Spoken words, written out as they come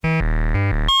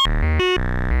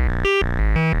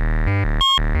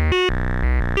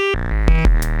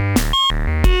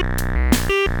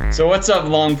So what's up,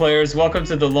 Long Players? Welcome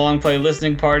to the Long Play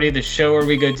Listening Party, the show where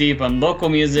we go deep on local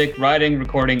music, writing,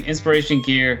 recording, inspiration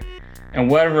gear,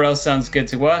 and whatever else sounds good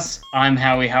to us. I'm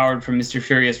Howie Howard from Mr.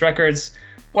 Furious Records.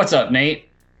 What's up, Nate?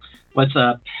 What's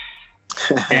up?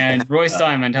 And Royce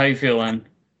Diamond, how you feeling?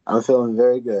 I'm feeling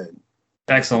very good.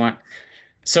 Excellent.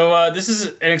 So this is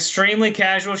an extremely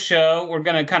casual show. We're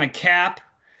going to kind of cap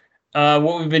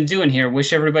what we've been doing here.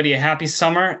 Wish everybody a happy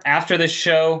summer. After this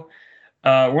show,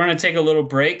 we're going to take a little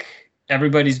break.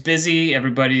 Everybody's busy.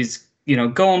 Everybody's,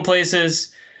 going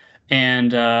places.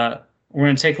 And we're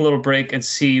going to take a little break and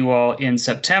see you all in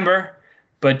September.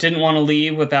 But didn't want to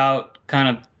leave without kind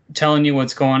of telling you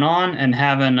what's going on and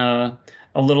having a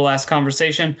little last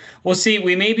conversation. We'll see.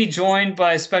 We may be joined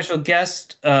by a special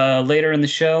guest later in the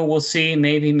show. We'll see.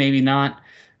 Maybe, maybe not.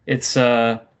 It's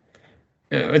a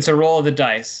roll of the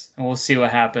dice, and we'll see what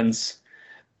happens.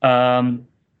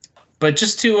 But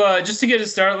just to get it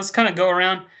started, let's kind of go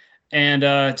around and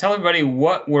tell everybody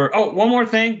what we're. Oh, one more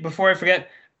thing before I forget.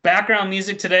 Background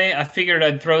music today. I figured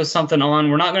I'd throw something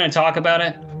on. We're not going to talk about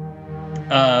it,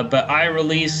 but I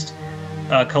released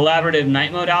a collaborative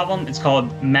night mode album. It's called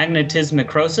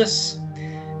Magnetismicrosis,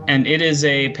 and it is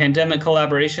a pandemic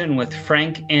collaboration with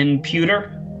Frank N.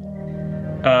 Pewter.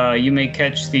 You may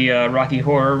catch the Rocky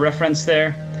Horror reference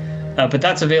there, but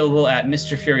that's available at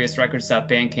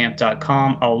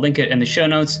mrfuriousrecords.bandcamp.com. I'll link it in the show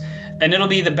notes, and it'll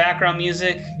be the background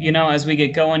music, as we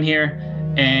get going here.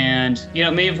 And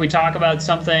maybe if we talk about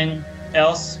something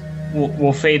else,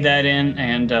 we'll fade that in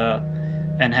and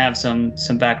have some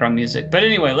background music. But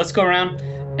anyway, let's go around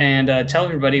and tell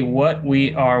everybody what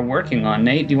we are working on.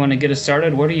 Nate, do you want to get us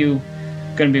started? What are you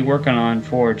going to be working on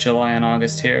for July and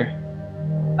August here?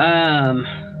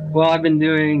 Well, I've been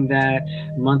doing that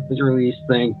monthly release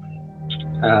thing.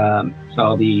 So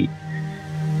I'll be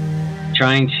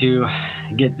trying to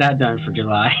get that done for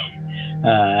July.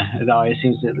 It always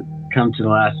seems to come to the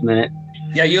last minute.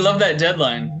 Yeah, you love that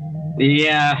deadline.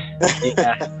 Yeah.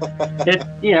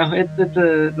 It's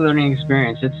a learning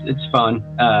experience. It's fun.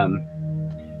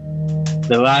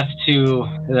 The last two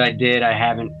that I did, I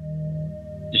haven't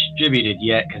distributed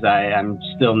yet because I'm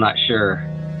still not sure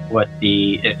what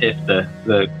because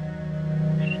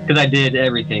I did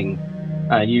everything.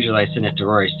 Usually I send it to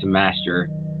Royce to master,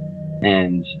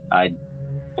 and I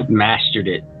mastered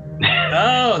it.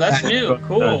 Oh, that's new.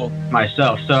 Cool.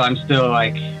 Myself. So I'm still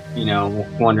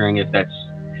wondering if that's,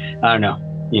 I don't know,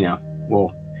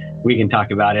 we can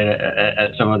talk about it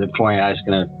at some other point. I was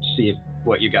going to see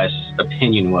what you guys'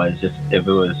 opinion was, if it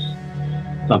was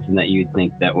something that you'd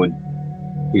think that would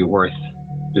be worth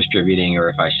distributing, or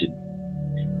if I should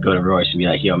go to Royce and be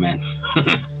like, yo, man,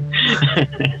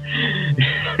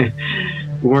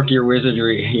 work your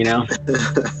wizardry,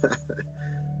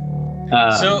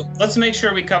 So let's make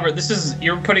sure we cover,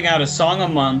 you're putting out a song a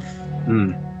month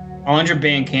on your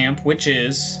Bandcamp, which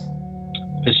is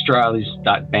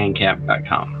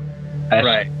Astralis.bandcamp.com.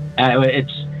 Right.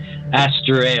 It's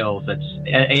Asterales. That's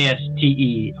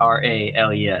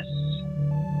ASTERALES.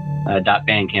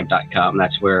 .bandcamp.com.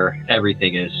 That's where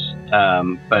everything is.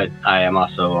 But I am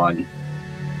also on,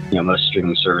 most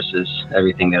streaming services,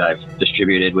 everything that I've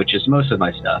distributed, which is most of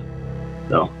my stuff.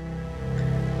 So.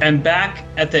 And back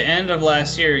at the end of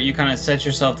last year, you kind of set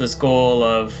yourself this goal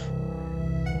of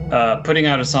putting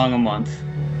out a song a month.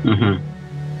 Mm-hmm.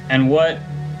 And what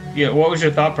was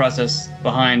your thought process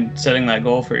behind setting that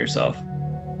goal for yourself?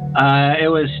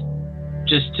 It was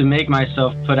just to make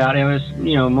myself put out. It was,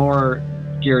 more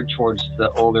geared towards the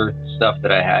older stuff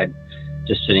that I had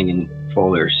just sitting in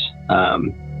folders.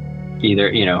 Some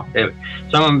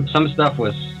stuff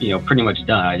was, pretty much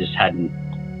done. I just hadn't,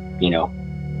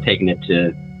 taken it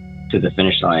to the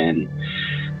finish line.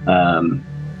 And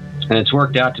it's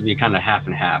worked out to be kind of half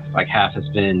and half. Like half has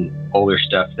been older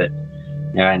stuff that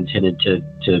I intended to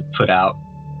put out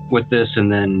with this,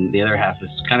 and then the other half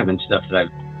has kind of been stuff that I've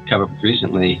come up with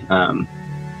recently,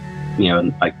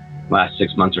 in like last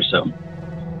 6 months or so.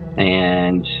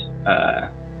 And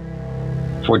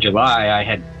for July, I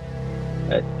had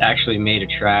actually made a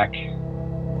track,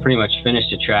 pretty much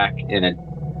finished a track in a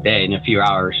day, in a few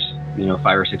hours, 5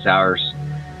 or 6 hours.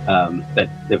 That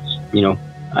was,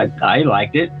 I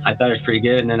liked it. I thought it was pretty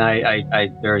good. And then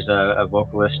there's a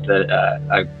vocalist that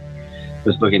I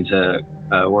was looking to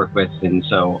work with, and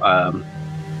so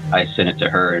I sent it to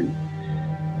her and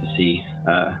to see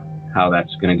how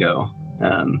that's going to go.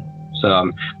 So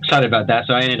I'm excited about that.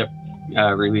 So I ended up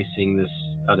releasing this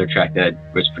other track that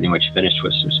was pretty much finished,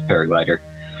 with some Paraglider.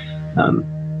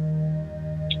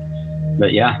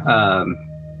 But yeah,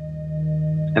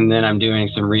 and then I'm doing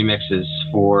some remixes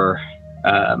for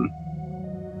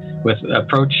with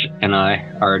Approach and I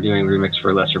are doing remix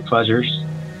for Lesser Pleasures.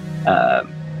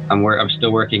 I'm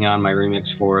still working on my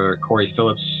remix for Corey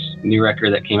Phillips' new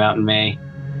record that came out in May,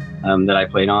 that I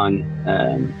played on,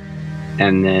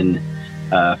 and then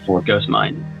for Ghost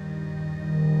Mind.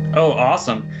 Oh,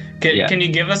 awesome. Can you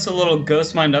give us a little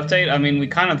Ghost Mind update? I mean, we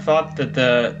kind of thought that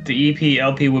the EP,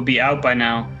 LP would be out by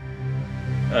now.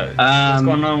 What's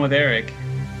going on with Eric?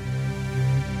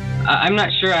 I'm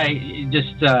not sure. I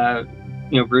just,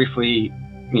 briefly,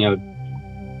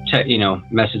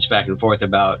 message back and forth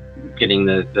about getting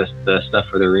the stuff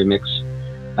for the remix.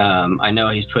 I know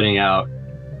he's putting out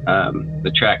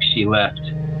the track She Left,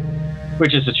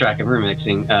 which is the track I'm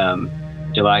remixing,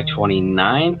 July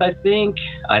 29th, I think.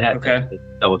 I'd have to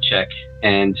double check.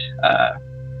 And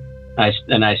I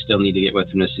still need to get with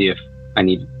him to see if I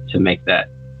need to make that,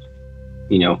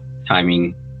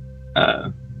 timing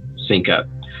sync up.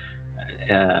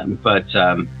 I'll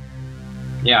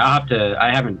have to.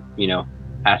 I haven't,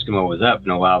 asked him what was up in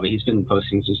a while, but he's been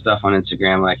posting some stuff on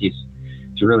Instagram. Like he's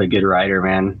a really good writer,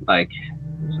 man. Like,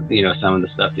 some of the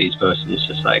stuff that he's posting is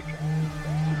just like,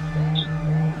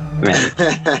 man,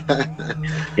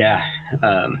 yeah.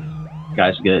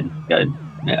 Guy's good.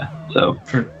 Yeah. So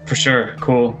for sure,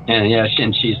 cool. And yeah,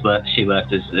 and She Left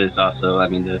is also. I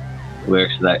mean, the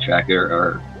lyrics of that track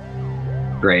are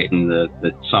great, and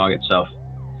the song itself,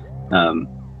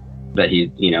 that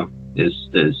he is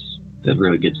a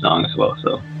really good song as well.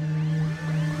 So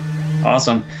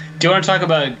awesome. Do you want to talk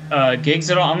about gigs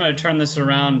at all? I'm going to turn the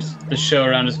show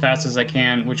around as fast as I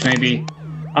can, which maybe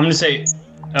I'm going to say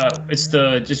it's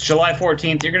July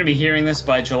 14th. You're going to be hearing this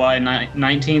by July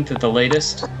 19th at the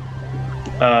latest.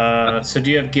 So do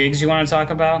you have gigs you want to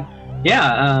talk about?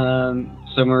 Yeah.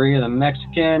 So Maria the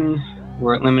Mexican,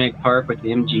 we're at Lemonade Park with the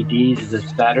MGDs this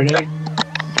Saturday.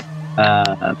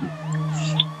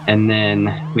 And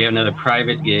then we have another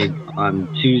private gig on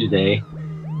Tuesday.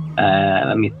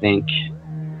 Let me think.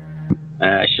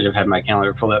 I should have had my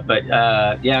calendar pulled up, but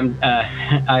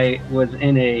I was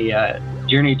in a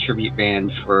Journey tribute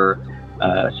band for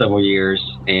several years,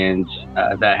 and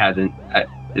that hasn't.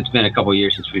 It's been a couple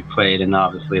years since we played, and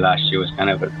obviously last year was kind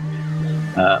of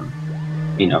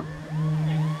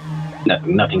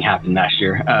nothing happened last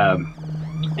year.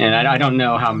 And I don't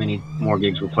know how many more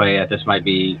gigs we'll play at. This might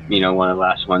be, one of the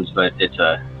last ones, but it's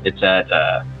at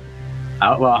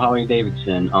Outlaw Holly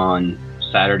Davidson on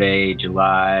Saturday,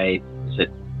 July.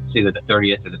 It's either the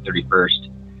 30th or the 31st.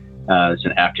 It's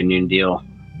an afternoon deal.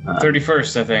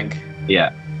 31st, I think.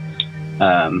 Yeah.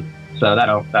 So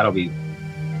that'll be,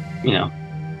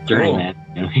 Journey, cool. Man.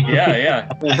 Yeah.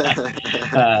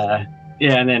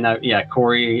 Yeah, and then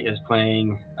Corey is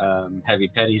playing. Heavy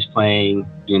Petty's playing,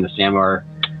 doing the Sandbar.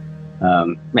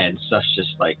 Man, stuff's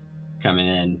just like coming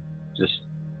in,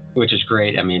 which is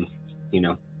great. I mean,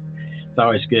 it's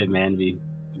always good, man, to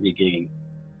be gigging.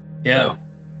 Yeah, so,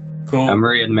 cool.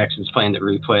 Maria the Mexican's playing the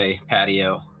Replay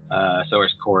patio. So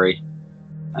is Corey.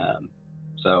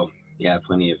 So yeah,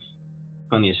 plenty of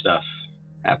stuff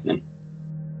happening.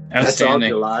 That's all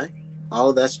July.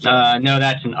 Oh, that's July. No,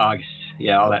 that's in August.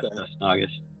 Yeah, all that stuff's in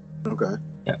August. Okay.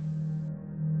 Yeah.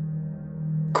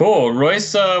 Cool,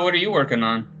 Royce. What are you working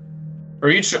on? Or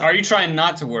are you trying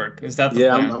not to work? Is that the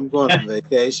plan? I'm going on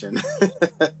vacation.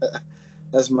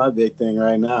 That's my big thing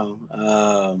right now.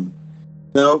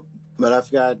 No, but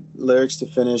I've got lyrics to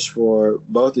finish for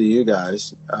both of you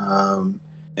guys,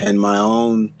 and my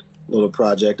own little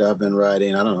project I've been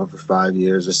writing. I don't know, for 5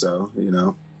 years or so.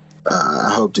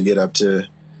 I hope to get up to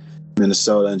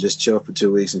Minnesota and just chill for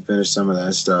 2 weeks and finish some of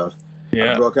that stuff.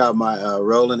 Yeah. I broke out my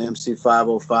Roland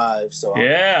MC505, so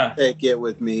I'll take it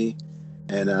with me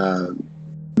and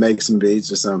make some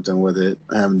beats or something with it.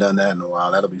 I haven't done that in a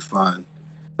while. That'll be fun.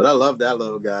 But I love that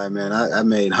little guy, man. I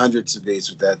made hundreds of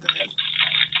beats with that thing.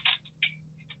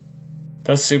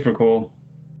 That's super cool.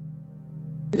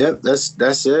 Yep,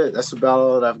 that's it. That's about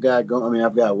all that I've got going. I mean,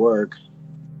 I've got work.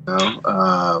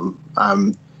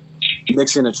 I'm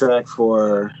mixing a track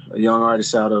for a young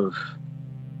artist out of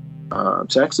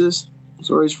Texas. That's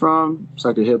where he's from. It's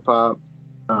like a hip hop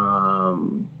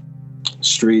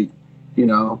street,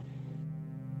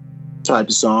 type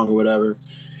of song or whatever.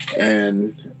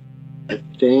 And I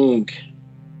think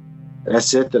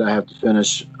that's it that I have to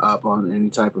finish up on any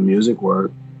type of music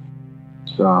work.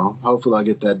 So hopefully I'll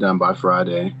get that done by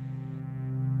Friday.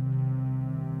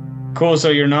 Cool. So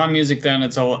your non-music then,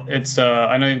 it's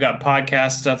I know you've got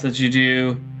podcast stuff that you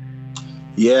do.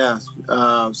 Yeah.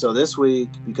 So this week,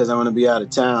 because I'm going to be out of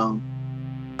town,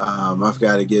 I've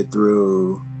got to get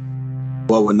through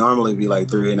what would normally be like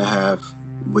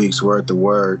 3.5 weeks worth of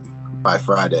work by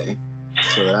Friday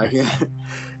so that I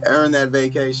can earn that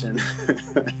vacation.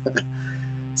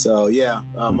 So yeah,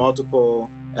 multiple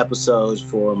episodes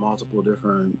for multiple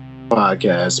different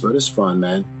podcasts, but it's fun,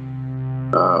 man.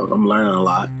 I'm learning a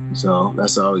lot, so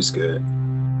that's always good.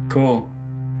 Cool.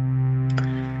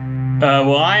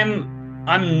 Well,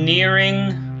 I'm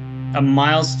nearing a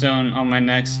milestone on my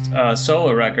next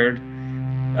solo record.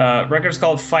 Record's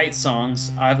called Fight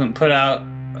Songs. I haven't put out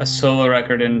a solo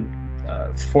record in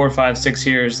 4, 5, 6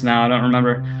 years now. I don't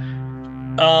remember.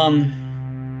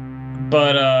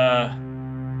 But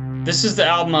this is the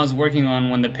album I was working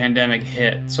on when the pandemic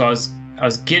hit. So I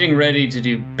was getting ready to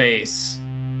do bass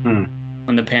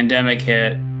when the pandemic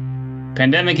hit.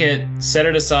 Pandemic hit, set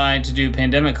it aside to do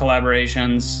pandemic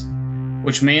collaborations,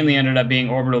 which mainly ended up being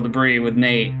Orbital Debris with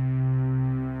Nate.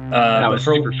 That was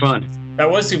super fun.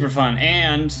 That was super fun.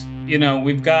 And, you know,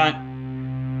 we've got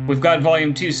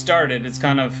Volume 2 started. It's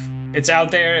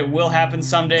out there. It will happen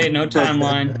someday. No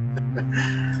timeline.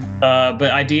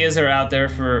 But ideas are out there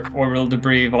for Orbital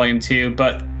Debris Volume 2.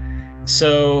 But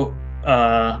so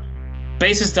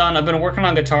bass is done. I've been working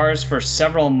on guitars for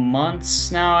several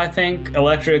months now, I think.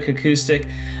 Electric, acoustic.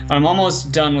 I'm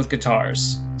almost done with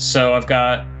guitars. So I've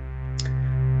got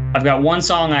one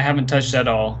song I haven't touched at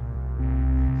all.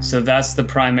 So that's the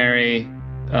primary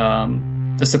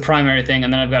thing.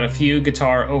 And then I've got a few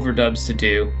guitar overdubs to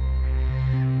do.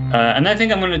 And I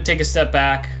think I'm going to take a step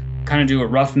back, kind of do a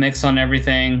rough mix on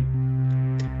everything.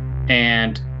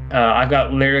 And I've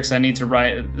got lyrics I need to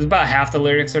write. About half the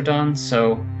lyrics are done.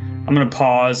 So I'm going to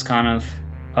pause kind of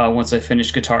once I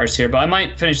finish guitars here. But I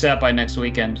might finish that by next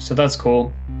weekend. So that's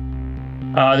cool.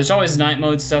 There's always night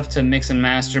mode stuff to mix and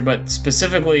master, but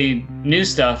specifically new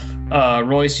stuff.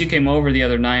 Royce, you came over the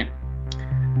other night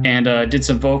and did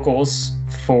some vocals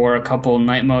for a couple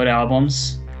night mode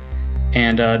albums.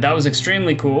 And that was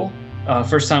extremely cool.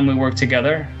 First time we worked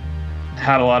together,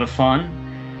 had a lot of fun.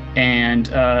 And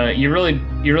you really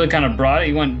kind of brought it.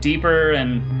 You went deeper,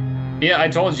 and yeah, I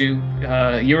told you,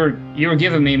 you were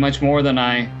giving me much more than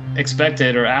I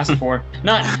expected or asked for.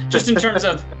 Not just in terms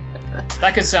of,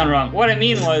 that could sound wrong. What I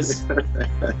mean was,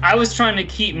 I was trying to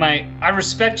keep I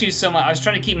respect you so much. I was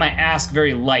trying to keep my ask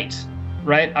very light,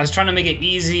 right? I was trying to make it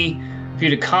easy for you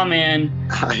to come in,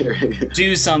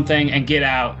 do something, and get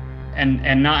out,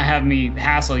 and not have me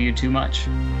hassle you too much.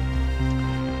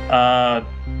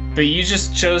 But you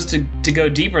just chose to go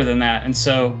deeper than that. And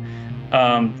so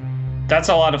that's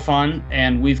a lot of fun.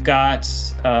 And we've got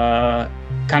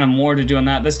kind of more to do on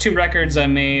that. There's 2 records I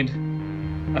made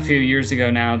a few years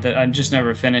ago now that I just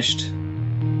never finished.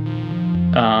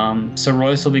 So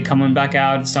Royce will be coming back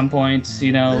out at some point,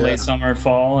 late summer,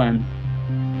 fall, and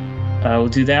we'll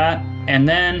do that. And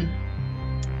then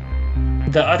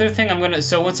the other thing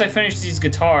so once I finish these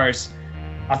guitars,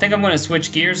 I think I'm going to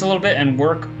switch gears a little bit and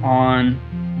work on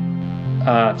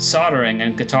soldering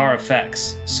and guitar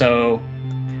effects. So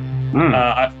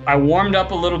I warmed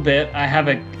up a little bit. I have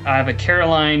a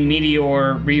Caroline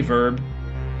Meteor reverb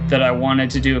that I wanted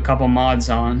to do a couple mods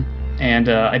on, and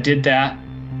I did that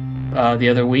the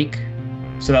other week.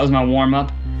 So that was my warm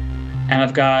up. And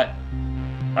I've got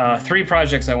 3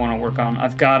 projects I want to work on.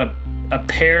 I've got a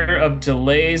pair of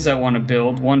delays I want to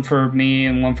build, one for me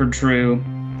and one for Drew.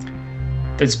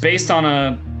 That's based on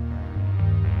a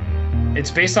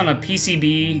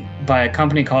PCB by a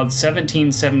company called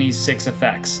 1776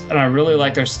 Effects, and I really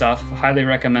like their stuff. Highly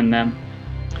recommend them.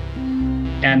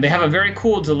 And they have a very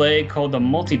cool delay called the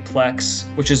Multiplex,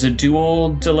 which is a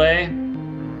dual delay.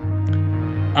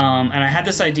 And I had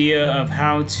this idea of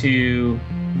how to.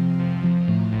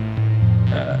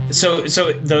 So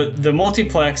the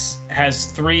Multiplex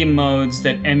has 3 modes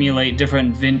that emulate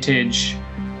different vintage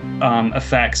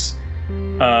effects.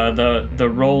 The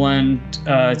Roland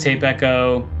tape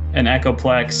echo, an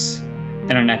Echoplex,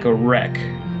 and an Echo Rec.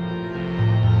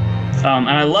 And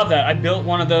I love that. I built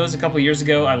one of those a couple years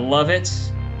ago. I love it.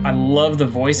 I love the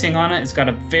voicing on it. It's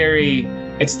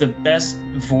the best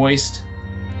voiced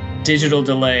digital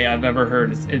delay I've ever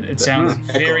heard. It sounds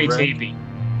very tapey.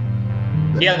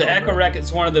 Yeah, the Echo Rec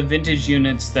is one of the vintage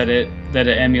units that it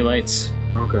emulates.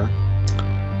 Okay.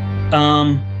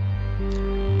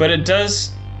 But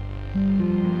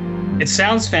it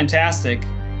sounds fantastic,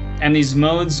 and these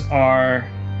modes are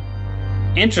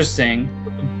interesting,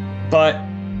 but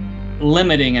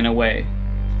limiting in a way.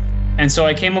 And so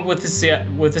I came up with this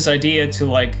idea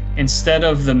to, instead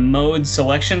of the mode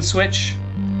selection switch,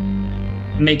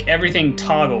 make everything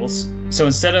toggles. So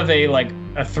instead of a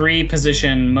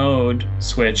 3-position mode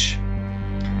switch,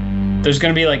 there's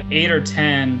going to be 8 or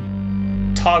 10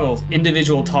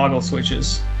 individual toggle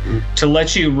switches to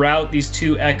let you route these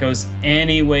 2 echoes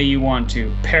any way you want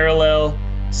to. Parallel,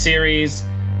 series,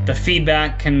 the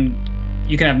feedback can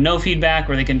you can have no feedback,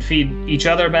 or they can feed each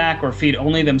other back, or feed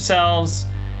only themselves.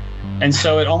 And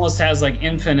so it almost has like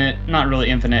infinite, not really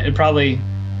infinite. It probably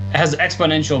has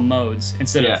exponential modes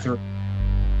instead of 3.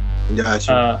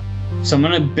 Gotcha. So I'm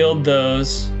gonna build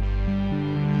those,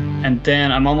 and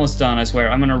then I'm almost done. I swear.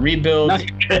 I'm gonna rebuild.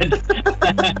 That's good.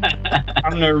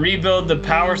 I'm gonna rebuild the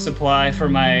power supply for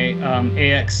my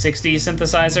AX60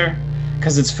 synthesizer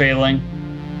because it's failing.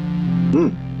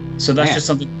 So that's just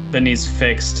something that needs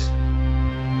fixed.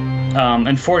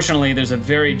 Unfortunately, there's a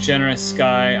very generous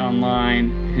guy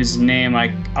online whose name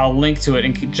I'll link to it,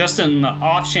 and just in the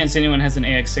off chance anyone has an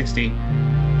AX60,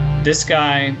 this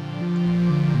guy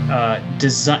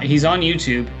he's on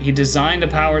YouTube. He designed a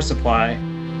power supply,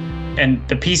 and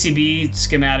the PCB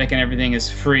schematic and everything is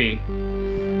free.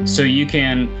 So you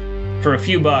can, for a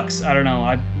few bucks, I don't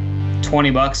know,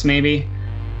 $20 maybe.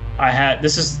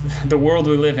 This is the world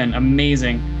we live in.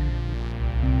 Amazing.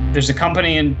 There's a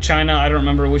company in China, I don't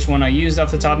remember which one I used off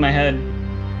the top of my head.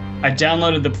 I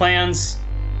downloaded the plans,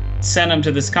 sent them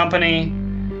to this company.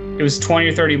 It was $20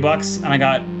 or $30, and I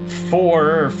got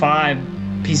 4 or 5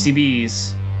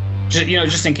 PCBs,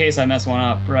 just in case I mess one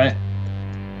up, right?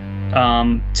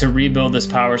 To rebuild this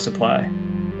power supply.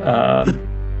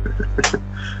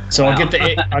 So I'll get the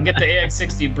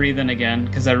AX60 breathing again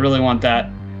because I really want that.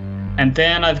 And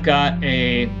then I've got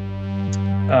a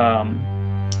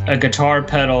guitar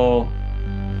pedal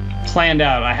planned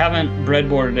out. I haven't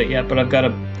breadboarded it yet, but I've got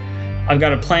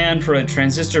a plan for a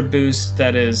transistor boost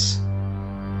that is,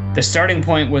 the starting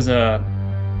point was an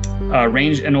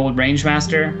old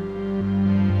Rangemaster,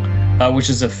 which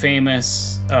is a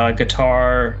famous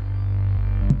guitar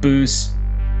boost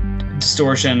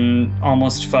distortion,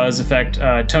 almost fuzz effect.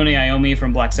 Tony Iommi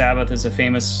from Black Sabbath is a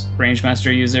famous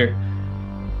Rangemaster user.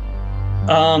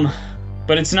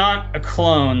 But it's not a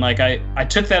clone. Like I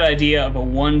took that idea of a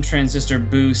 1 transistor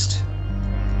boost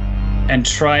and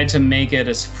tried to make it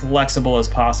as flexible as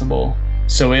possible.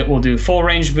 So it will do full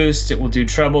range boost, it will do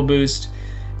treble boost.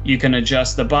 You can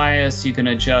adjust the bias, you can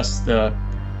adjust the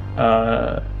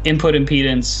input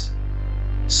impedance.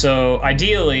 So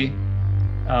ideally,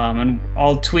 and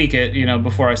I'll tweak it,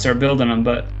 before I start building them,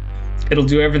 but it'll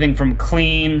do everything from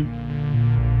clean,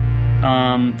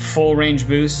 full range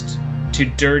boost to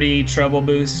dirty treble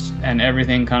boost and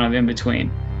everything kind of in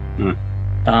between.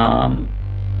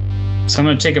 So I'm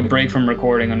going to take a break from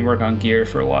recording and work on gear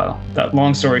for a while. That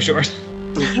long story short.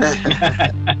 Do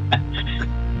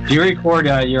you record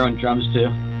your own drums too?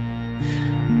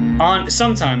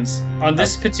 Sometimes. On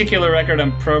this particular record,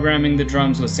 I'm programming the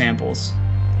drums with samples.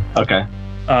 Okay.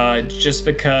 Just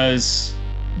because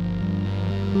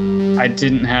I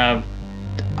didn't have,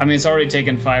 it's already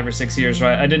taken 5 or 6 years,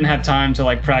 right? I didn't have time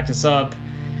to practice up,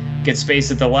 get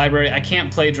space at the library. I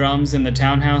can't play drums in the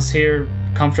townhouse here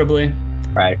comfortably.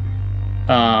 Right.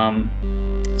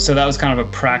 So that was kind of a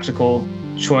practical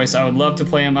choice. I would love to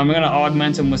play them. I'm going to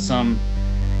augment them with some,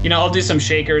 I'll do some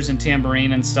shakers and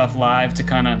tambourine and stuff live to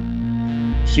kind of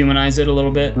humanize it a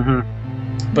little bit. Mm-hmm.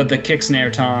 But the kick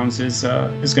snare toms is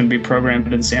going to be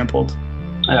programmed and sampled.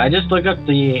 I just looked up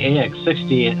the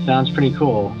AX60. It sounds pretty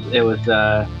cool. It was,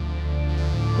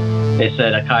 they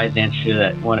said a Kaizen to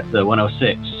the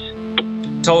 106.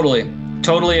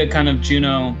 Totally a kind of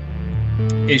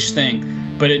Juno-ish thing.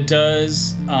 But it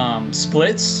does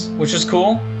splits, which is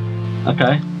cool.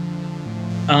 Okay.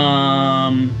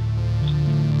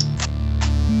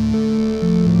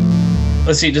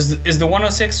 Let's see. Is the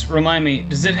 106, remind me?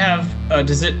 Does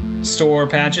it store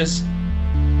patches?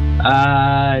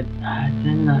 I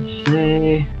did not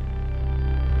say.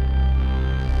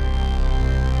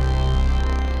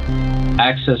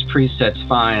 Access presets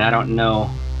fine. I don't know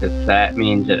if that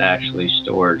means it actually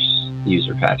stores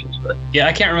user patches, but yeah,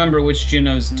 I can't remember which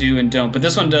Junos do and don't, but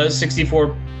this one does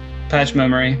 64 patch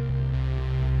memory.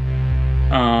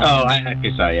 I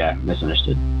actually saw. Yeah,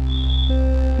 misunderstood.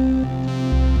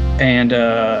 And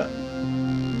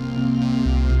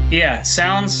yeah,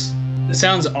 sounds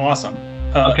awesome.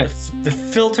 Okay. The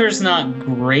filter's not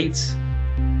great.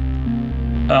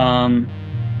 Have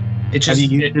you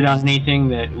used it on anything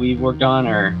that we've worked on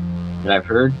or that I've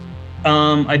heard?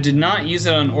 I did not use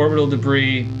it on Orbital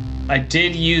Debris. I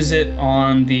did use it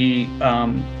on the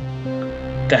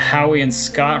Howie and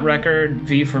Scott record,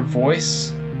 V for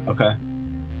Voice. Okay.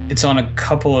 It's on a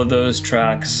couple of those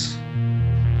tracks,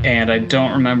 and I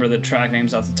don't remember the track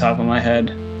names off the top of my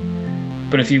head.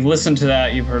 But if you've listened to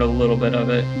that, you've heard a little bit of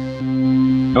it.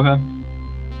 Okay.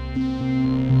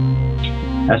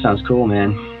 That sounds cool,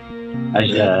 man.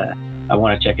 I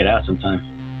want to check it out sometime.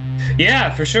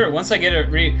 Yeah, for sure. Once I get it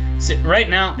right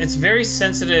now, it's very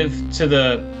sensitive to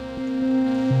the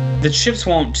chips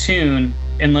won't tune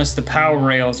unless the power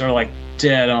rails are like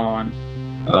dead on.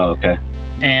 Oh, okay.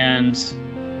 And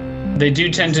they do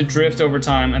tend to drift over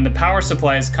time, and the power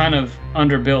supply is kind of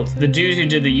underbuilt. The dude who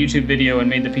did the YouTube video and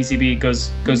made the PCB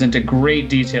goes into great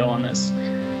detail on this.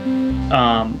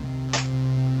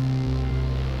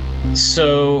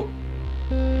 So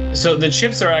the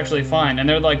chips are actually fine, and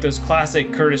they're like those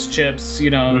classic Curtis chips,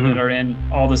 that are in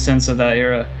all the synths of that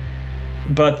era.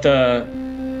 But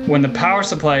when the power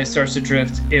supply starts to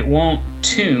drift, it won't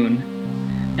tune,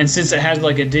 and since it has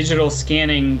like a digital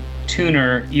scanning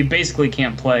tuner, you basically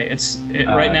can't play.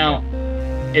 Right now,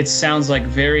 it sounds like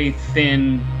very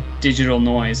thin digital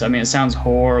noise. I mean, it sounds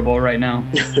horrible right now.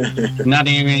 Not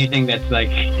even anything that's like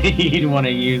you'd want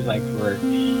to use like for,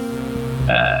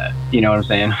 you know what I'm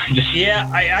saying? Yeah,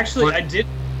 I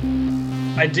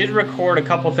did record a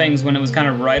couple things when it was kind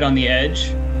of right on the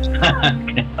edge.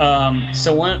 Okay.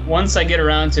 So once I get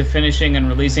around to finishing and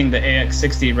releasing the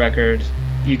AX60 record,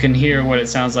 you can hear what it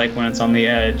sounds like when it's on the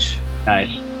edge.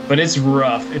 Nice. But it's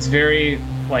rough. It's very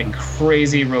like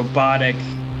crazy robotic,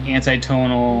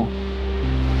 anti-tonal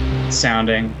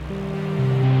sounding.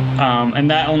 And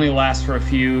that only lasts for a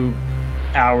few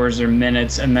hours or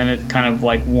minutes, and then it kind of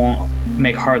like won't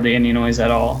make hardly any noise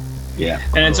at all. Yeah.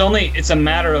 And it's a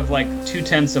matter of like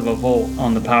 0.2 of a volt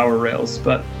on the power rails,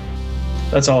 but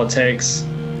that's all it takes.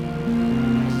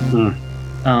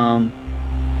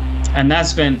 And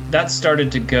that started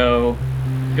to go.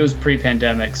 It was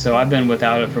pre-pandemic, so I've been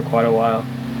without it for quite a while.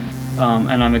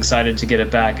 And I'm excited to get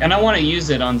it back. And I want to use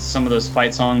it on some of those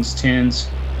Fight Songs tunes.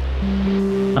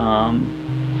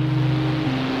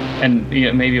 And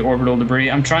maybe Orbital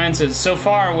Debris. I'm trying to, so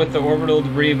far with the Orbital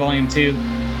Debris Volume 2,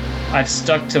 I've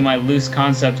stuck to my loose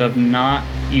concept of not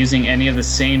using any of the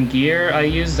same gear I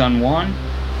used on 1.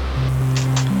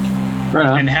 Right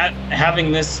on. And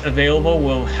having this available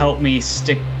will help me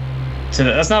stick to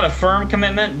that. That's not a firm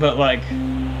commitment, but like...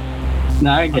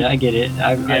 No, I get it.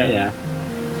 Yeah.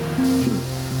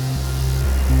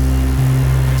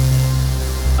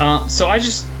 So I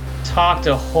just talked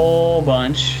a whole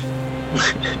bunch.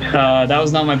 That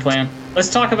was not my plan. Let's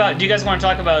talk about... Do you guys want to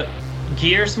talk about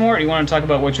gear some more, or do you want to talk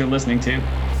about what you're listening to?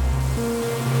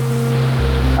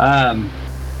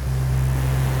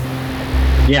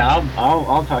 Yeah,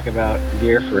 I'll talk about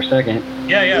gear for a second.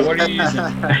 Yeah. What are you using?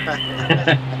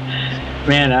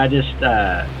 Man, I just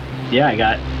I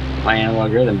got my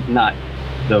Analog Rhythm, not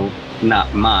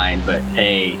mine, but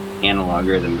a Analog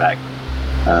Rhythm back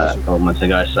a couple months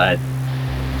ago. So I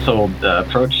sold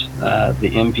Approach the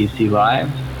MPC Live,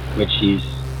 which he's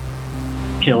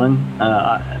killing.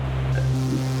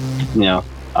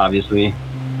 Obviously,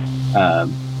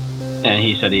 and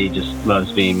he said he just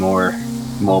loves being more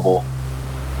mobile.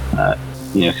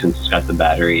 Since it's got the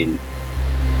battery,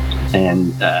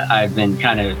 and I've been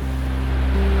kind of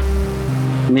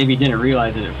maybe didn't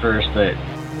realize it at first, but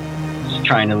just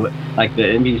trying to like the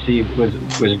MPC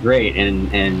was great, and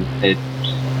it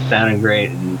sounded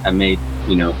great, and I made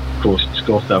cool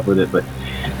stuff with it, but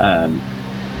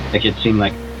like it seemed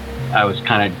like I was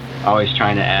kind of always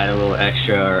trying to add a little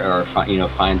extra or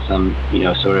find some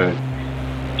sort of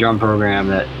drum program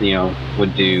that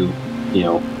would do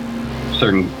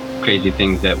certain crazy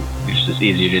things that was just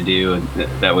easier to do, and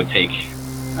that would take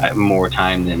more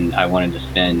time than I wanted to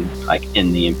spend like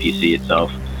in the MPC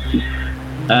itself.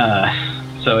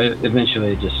 So it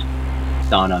eventually just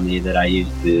dawned on me that I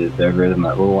used the rhythm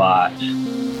a lot,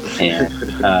 and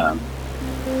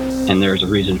there's a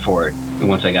reason for it. And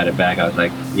once I got it back, I was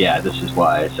like, yeah, this is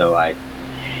why. So I,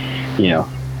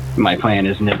 my plan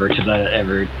is never to let it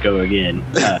ever go again.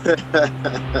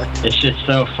 It's just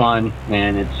so fun,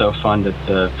 man. It's so fun to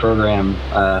program,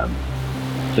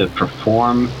 to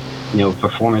perform.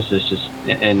 Performance is just,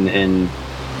 and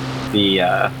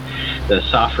the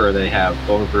software they have,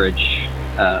 Overbridge,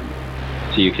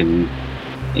 so you can,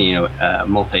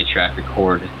 multi-track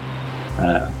record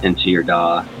into your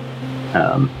DAW.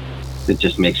 It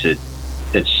just makes it.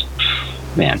 It's,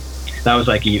 man. That was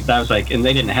like, and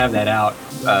they didn't have that out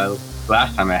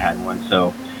last time I had one,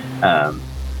 so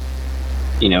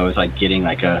it was like getting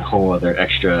like a whole other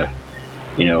extra,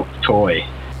 toy,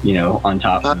 on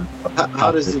top.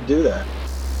 How does it do that?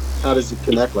 How does it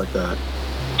connect like that?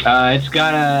 It's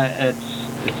got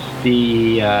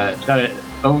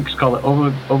it's called an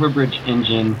Overbridge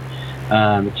engine.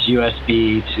 It's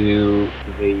USB to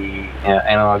the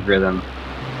Analog Rhythm,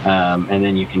 and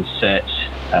then you can set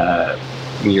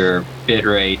your bit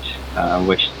rate,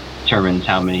 which determines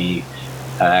how many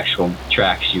actual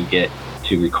tracks you get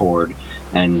to record,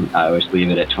 and I always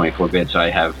leave it at 24 bits. So I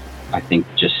have, I think,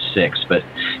 just 6, but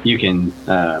you can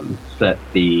set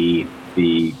the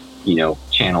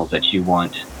channels that you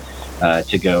want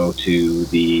to go to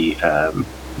the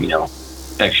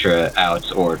extra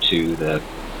outs or to the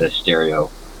stereo,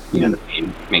 the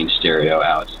main stereo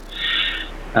outs.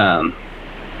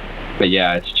 But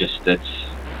yeah, it's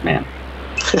man,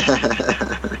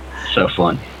 so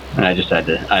fun. And I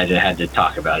had to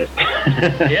talk about it.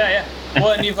 Yeah.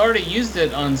 Well, and you've already used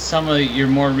it on some of your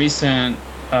more recent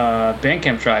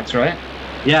Bandcamp tracks, right?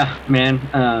 Yeah, man.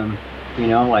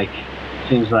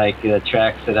 Seems like the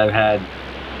tracks that I've had,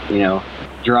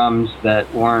 drums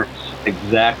that weren't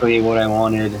exactly what I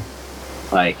wanted.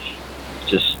 Like,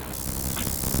 just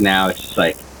now it's just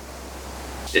like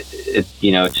it's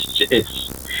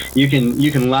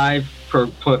you can live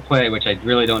play, which I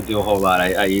really don't do a whole lot.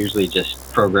 I usually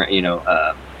just program,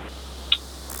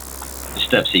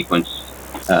 step sequence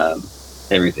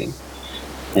everything,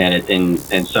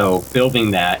 and so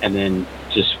building that, and then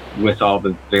just with all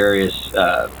the various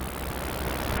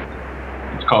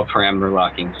it's called parameter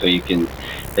locking, so you can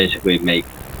basically make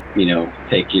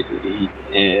take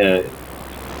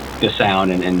the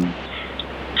sound and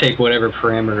take whatever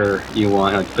parameter you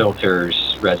want, like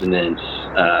filters, resonance,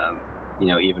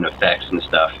 even effects and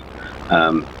stuff,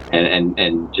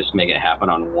 and just make it happen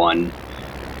on one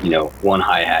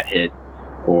hi-hat hit,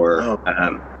 or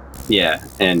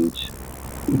and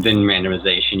then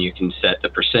randomization, you can set the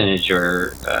percentage,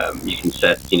 or you can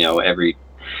set the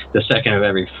second of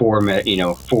every four measures,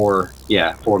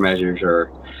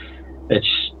 or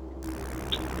it's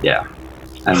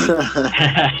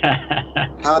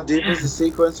How deep is the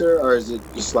sequencer, or is it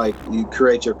just like you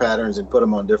create your patterns and put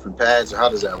them on different pads, or how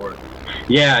does that work?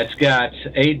 Yeah, it's got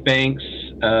 8 banks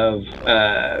of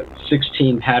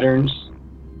 16 patterns.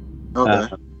 Okay.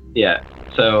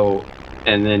 So,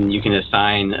 and then you can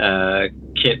assign a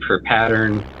kit per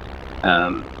pattern.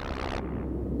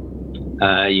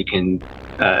 You can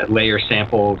layer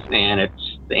samples, and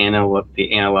it's the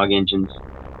analog engines.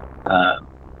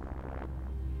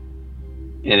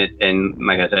 And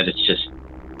like I said, it's just.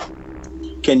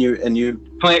 Can you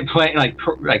play like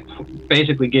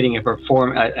basically getting a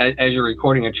perform as you're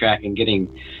recording a track and getting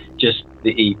just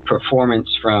the performance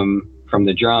from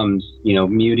the drums,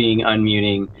 muting,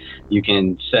 unmuting. You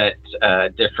can set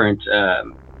different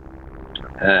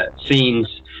scenes,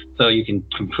 so you can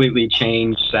completely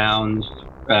change sounds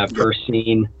per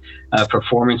scene.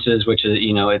 Performances, which is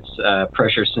it's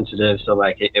pressure sensitive, so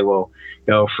like it will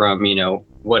go from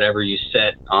whatever you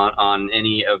set on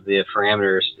any of the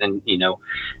parameters, and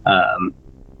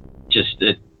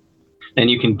and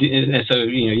you can do, so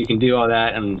you can do all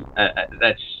that, and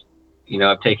that's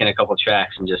I've taken a couple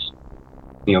tracks and just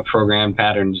programmed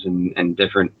patterns and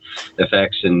different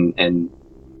effects, and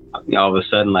all of a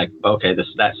sudden, like, okay,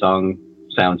 that song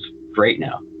sounds great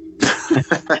now.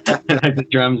 Like, the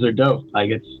drums are dope.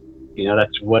 Like, it's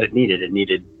that's what it needed. It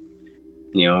needed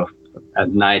a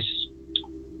nice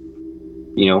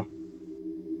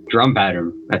drum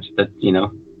pattern. That's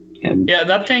and yeah,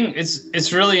 that thing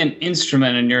it's really an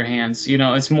instrument in your hands.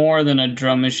 It's more than a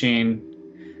drum machine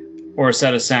or a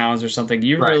set of sounds or something.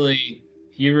 You really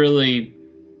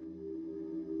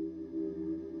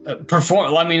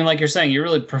perform. I mean, like you're saying, you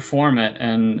really perform it,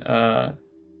 and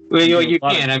well, you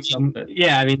can. I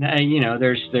mean,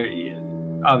 there's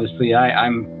obviously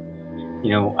I'm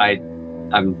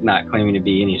not claiming to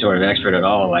be any sort of expert at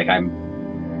all. Like, I'm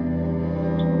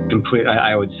complete.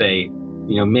 I would say,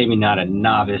 maybe not a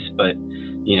novice, but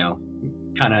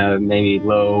kind of maybe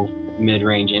low,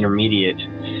 mid-range, intermediate.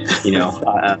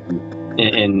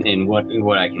 In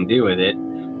what I can do with it,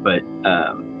 but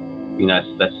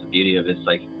that's the beauty of it. It's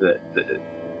like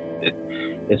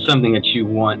it's something that you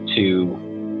want to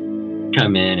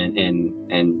come in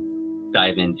and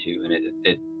dive into, and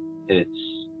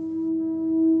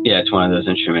it's one of those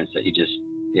instruments that you just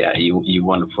you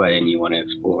want to play and you want to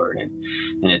explore, and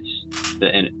it's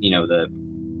the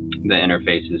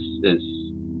interface is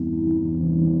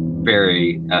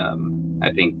very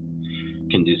I think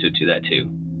conducive to that too.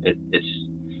 It's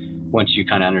once you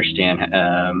kind of understand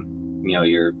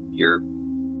your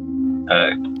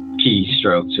key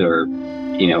strokes, or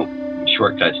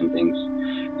shortcuts and things,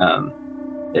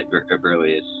 it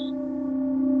really is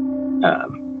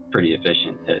pretty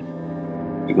efficient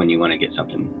when you want to get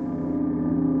something.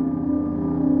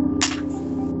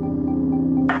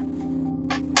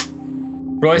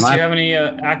 Royce, do you have any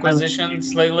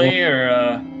acquisitions lately,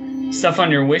 or stuff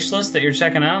on your wish list that you're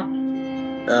checking out?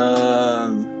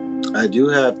 I do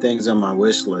have things on my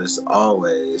wish list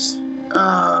always,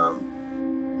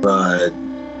 but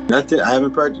nothing. I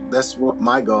haven't purchased. That's what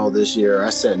my goal this year I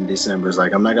set in December is,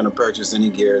 like, I'm not going to purchase any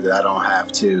gear that I don't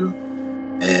have to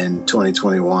in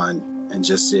 2021, and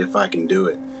just see if I can do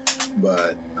it.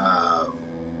 But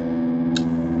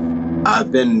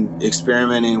I've been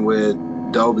experimenting with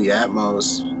Dolby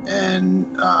Atmos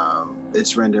and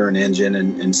its rendering engine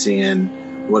and seeing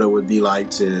what it would be like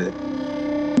to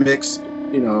mix,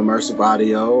 immersive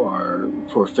audio or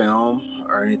for film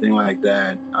or anything like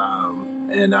that.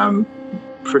 And I'm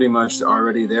pretty much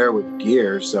already there with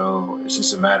gear, so it's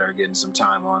just a matter of getting some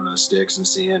time on the sticks and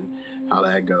seeing how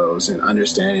that goes and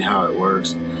understanding how it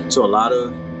works. So a lot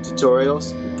of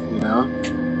tutorials,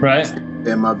 Right.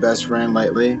 Been my best friend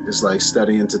lately. It's like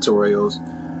studying tutorials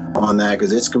on that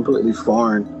because it's completely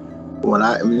foreign.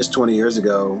 It's 20 years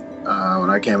ago when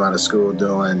I came out of school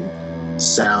doing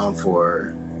sound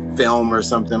for film or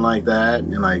something like that,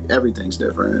 and like everything's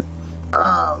different.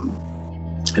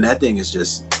 And that thing is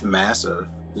just massive.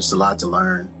 Just a lot to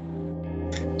learn.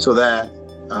 So that,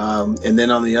 and then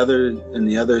in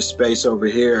the other space over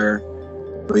here,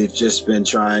 we've just been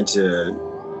trying to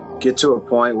get to a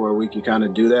point where we can kind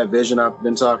of do that vision I've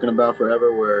been talking about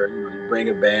forever, where you bring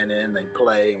a band in, they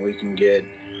play, and we can get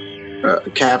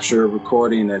capture a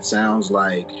recording that sounds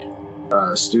like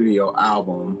a studio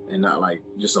album and not like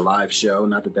just a live show.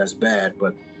 Not that that's bad,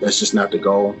 but that's just not the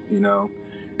goal,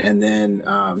 And then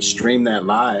stream that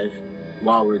live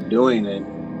while we're doing it.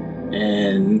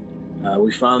 And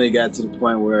we finally got to the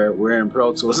point where we're in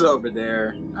Pro Tools over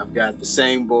there. I've got the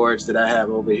same boards that I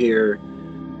have over here.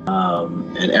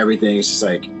 And everything is just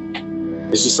like,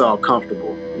 it's just all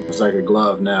comfortable. It's like a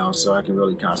glove now, so I can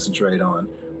really concentrate on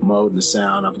mode and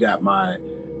sound. I've got my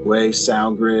Wave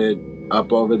sound grid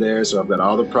up over there, so I've got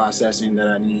all the processing that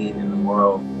I need in the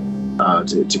world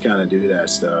to kind of do that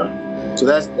stuff. So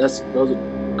those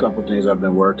are a couple things I've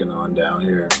been working on down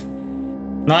here.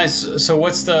 Nice. So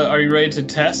are you ready to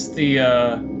test the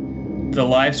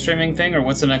live streaming thing, or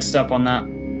what's the next step on that?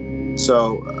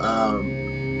 So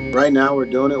right now we're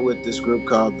doing it with this group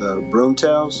called the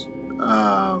Broomtails,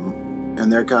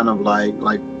 and they're kind of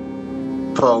like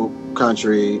folk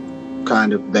country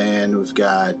kind of band. We've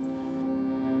got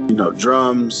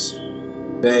drums,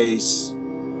 bass,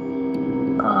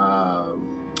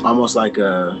 almost like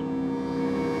a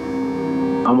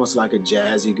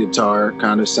jazzy guitar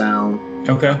kind of sound.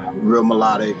 Okay. Real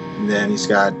melodic. And then he's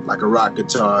got like a rock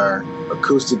guitar,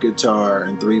 acoustic guitar,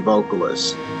 and 3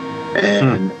 vocalists.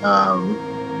 And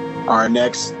our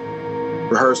next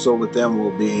rehearsal with them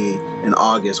will be in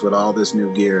August with all this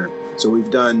new gear. So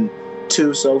we've done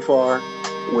 2 so far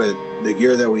with the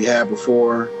gear that we had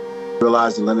before,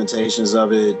 realized the limitations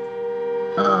of it.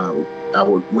 I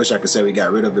wish I could say we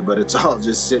got rid of it, but it's all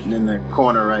just sitting in the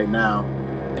corner right now.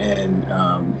 And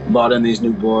bought in these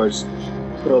new boards,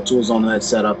 Pro Tools on that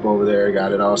setup over there,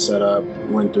 got it all set up,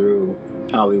 went through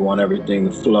how we want everything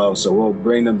to flow. So we'll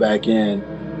bring them back in,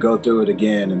 go through it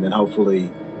again, and then hopefully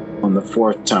on the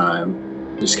 4th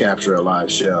time, just capture a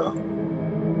live show.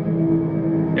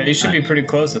 Yeah, you should be pretty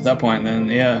close at that point then,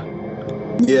 yeah.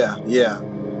 Yeah.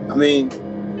 I mean,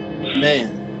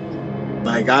 man,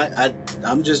 like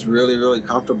I'm just really, really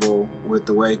comfortable with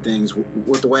the way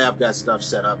I've got stuff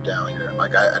set up down here.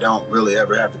 Like I don't really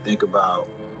ever have to think about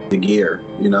the gear,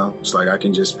 It's like I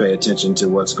can just pay attention to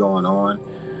what's going on,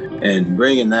 and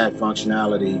bringing that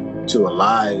functionality to a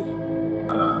live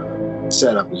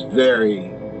setup is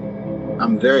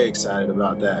I'm very excited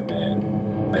about that,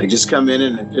 man. Like just come in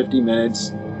and in 50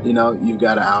 minutes, you've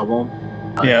got an album.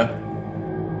 Yeah.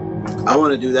 I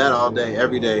want to do that all day,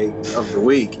 every day of the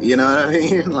week. You know what I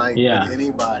mean? Like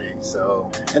anybody.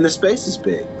 So, and the space is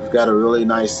big. We've got a really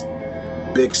nice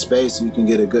big space, and you can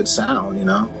get a good sound.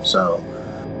 So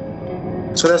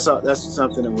that's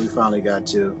something that we finally got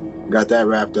that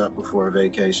wrapped up before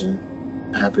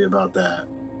vacation. Happy about that.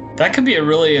 That could be a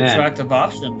really attractive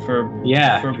option for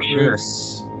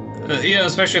groups. Sure.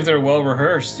 Especially if they're well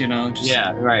rehearsed.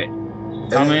 Right.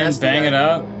 Come in, bang it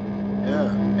out.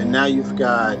 Yeah, and now you've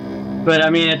got. But I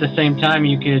mean, at the same time,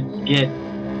 you could get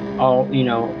all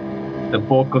the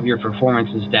bulk of your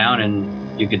performances down,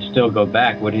 and you could still go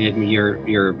back. Wouldn't it be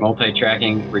your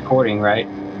multi-tracking recording, right?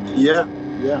 Yeah.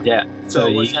 So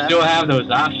you still have those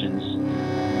options.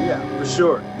 Yeah, for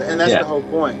sure, and that's the whole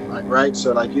point, right?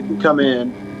 So you can come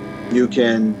in, you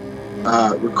can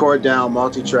record down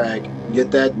multi-track,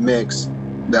 get that mix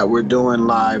that we're doing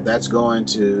live. That's going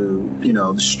to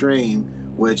the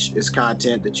stream, which is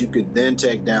content that you could then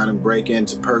take down and break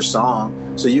into per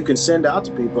song. So you can send out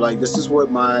to people like, this is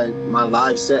what my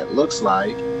live set looks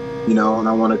like, and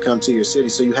I want to come to your city.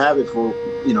 So you have it for,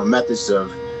 methods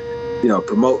of,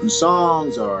 promoting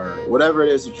songs or whatever it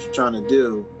is that you're trying to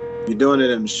do. You're doing it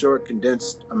in a short,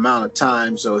 condensed amount of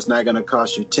time. So it's not going to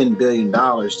cost you $10 billion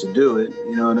to do it.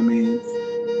 You know what I mean?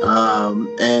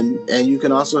 And you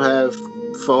can also have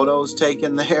photos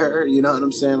taken there. You know what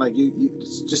I'm saying? Like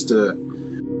it's just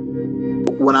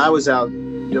when I was out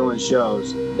doing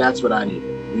shows, that's what I needed.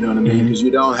 You know what I mean? Because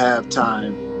you don't have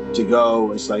time to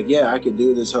go. It's like, yeah, I could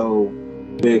do this whole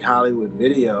big Hollywood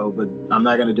video, but I'm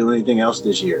not going to do anything else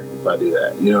this year if I do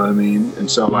that. You know what I mean? And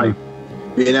so, like,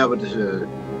 being able to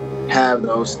have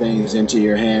those things into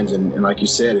your hands, and like you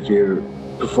said, if you're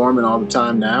performing all the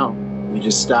time now, you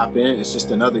just stop in. It's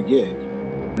just another gig.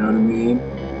 You know what I mean?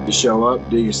 You show up,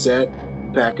 do your set,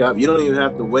 pack up. You don't even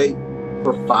have to wait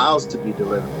for files to be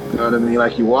delivered. You know what I mean?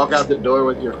 Like, you walk out the door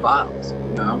with your files,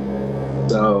 you know?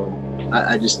 So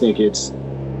I just think it's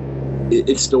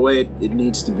the way it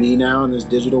needs to be now in this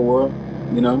digital world,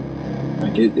 you know?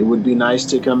 Like, it would be nice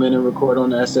to come in and record on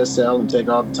the SSL and take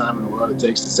all the time in the world it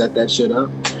takes to set that shit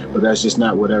up, but that's just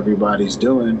not what everybody's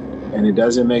doing, and it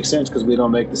doesn't make sense because we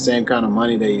don't make the same kind of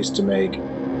money they used to make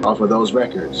off of those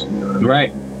records. You know what I mean?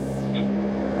 Right.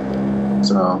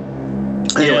 So,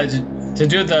 anyway. Yeah, to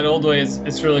do it that old way,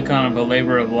 it's really kind of a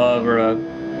labor of love, or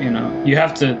you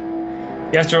have to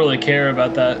really care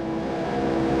about that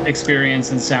experience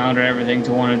and sound and everything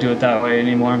to want to do it that way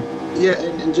anymore. Yeah,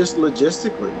 and just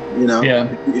logistically, you know.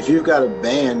 Yeah. If you've got a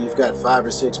band, you've got 5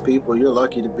 or 6 people, you're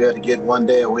lucky to be able to get 1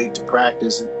 day a week to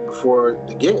practice before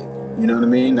the gig. You know what I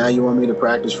mean? Now you want me to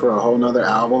practice for a whole nother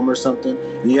album or something.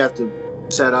 You have to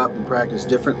set up and practice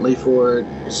differently for it.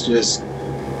 It's just,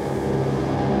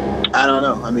 I don't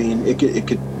know. I mean, it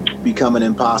could become an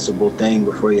impossible thing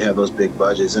before you have those big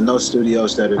budgets, and those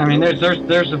studios that are. I mean, there's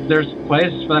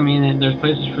places. I mean, there's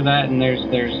places for that, and there's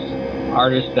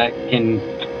artists that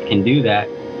can do that.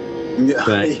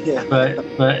 Yeah.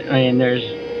 But I mean, there's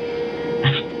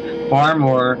far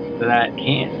more that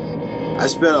can't. I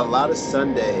spent a lot of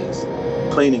Sundays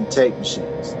cleaning tape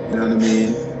machines. You know what I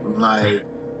mean? Like,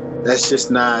 that's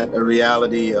just not a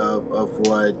reality of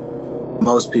what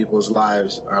most people's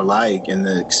lives are like, and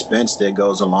the expense that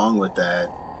goes along with that.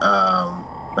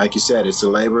 Like you said, it's a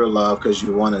labor of love because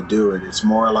you want to do it. It's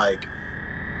more like,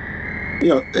 you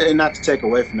know, and not to take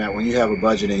away from that, when you have a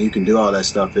budget and you can do all that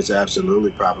stuff, it's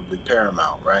absolutely probably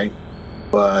paramount, right?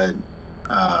 But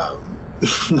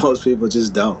most people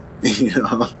just don't, you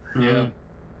know? Yeah.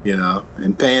 You know,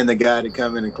 and paying the guy to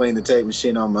come in and clean the tape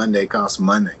machine on Monday costs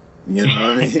money. You know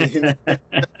what I mean?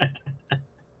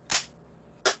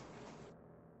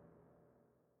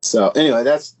 So anyway,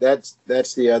 that's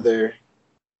the other.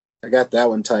 I got that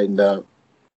one tightened up,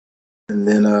 and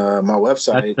then my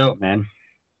website. That's dope, man.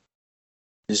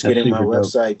 Just getting my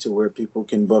website to where people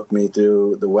can book me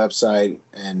through the website,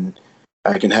 and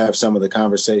I can have some of the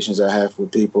conversations I have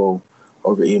with people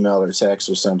over email or text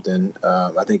or something.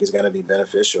 I think it's going to be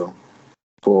beneficial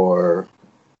for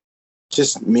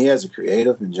just me as a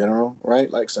creative in general, right?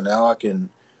 Like, so now I can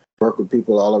work with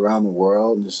people all around the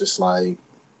world, and it's just like,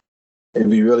 it'd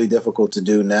be really difficult to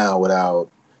do now without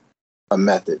a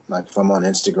method. Like, if I'm on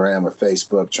Instagram or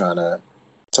Facebook trying to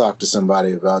talk to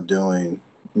somebody about doing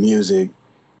music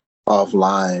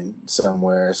offline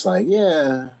somewhere, it's like,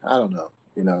 yeah, I don't know,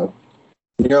 you know.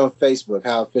 You're on Facebook,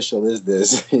 how official is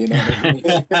this? You know what I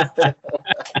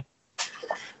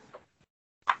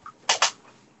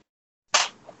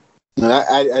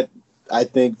mean? I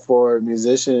think for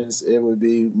musicians, it would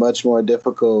be much more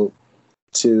difficult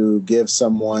to give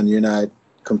someone you're not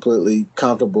completely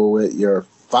comfortable with your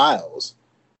files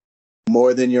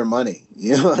more than your money.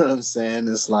 You know what I'm saying?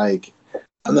 It's like,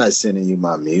 I'm not sending you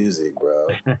my music, bro.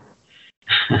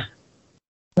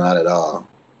 Not at all.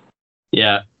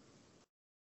 Yeah.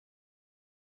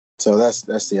 So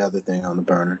that's the other thing on the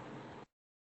burner.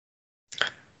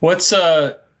 What's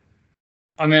I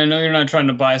mean, I know you're not trying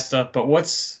to buy stuff, but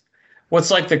what's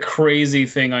like the crazy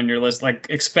thing on your list? Like,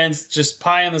 expense, just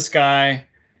pie in the sky.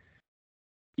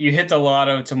 You hit the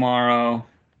lotto tomorrow.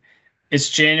 It's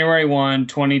January 1,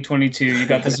 2022. You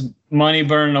got this money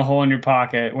burning a hole in your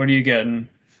pocket. What are you getting?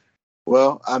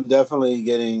 Well, I'm definitely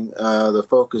getting the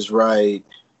Focusrite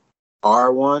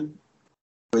R1,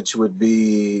 which would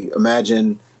be,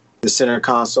 imagine the center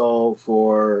console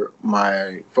for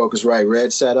my Focusrite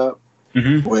Red setup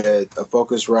with a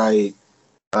Focusrite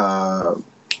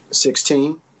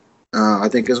 16, I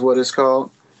think is what it's called,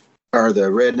 or the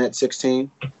RedNet 16,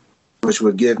 which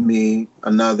would give me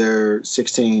another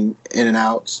 16 in and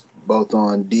outs, both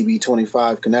on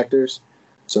DB25 connectors,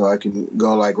 so I can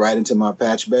go like right into my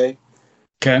patch bay.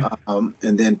 Okay. And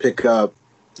then pick up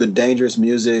the Dangerous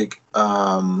Music.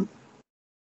 What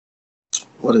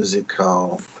is it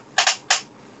called?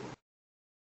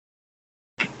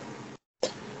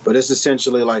 But it's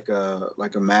essentially like a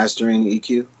mastering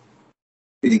EQ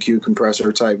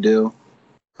compressor type deal,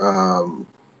 so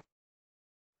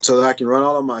that I can run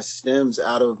all of my stems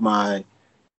out of my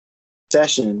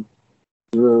session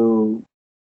through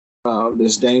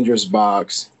this Dangerous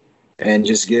box and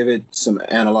just give it some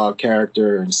analog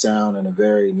character and sound in a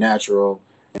very natural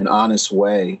and honest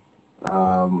way,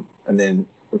 and then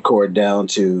record down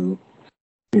to,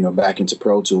 back into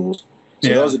Pro Tools. So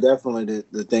those are definitely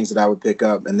the things that I would pick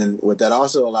up. And then what that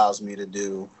also allows me to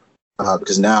do,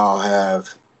 because now I'll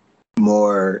have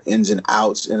more ins and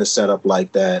outs in a setup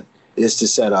like that, is to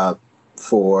set up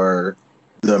for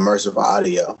the immersive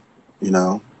audio,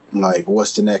 like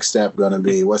what's the next step going to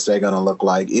be? What's that going to look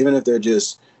like? Even if they're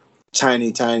just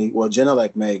tiny, well,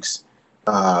 Genelec makes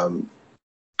a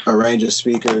range of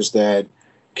speakers that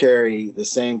carry the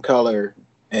same color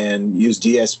and use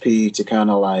DSP to kind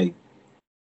of like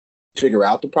figure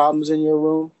out the problems in your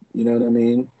room. You know what I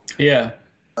mean? Yeah.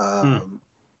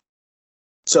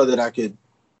 So that I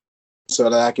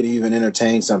could even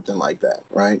entertain something like that,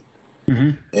 right?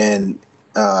 Mm-hmm. And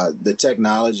the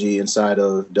technology inside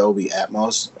of Dolby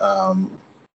Atmos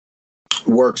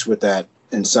works with that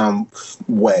in some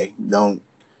way. Don't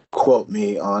quote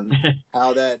me on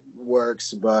how that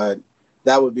works, but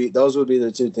those would be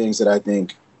the two things that I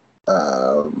think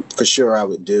for sure I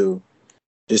would do,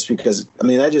 just because,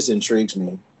 that just intrigues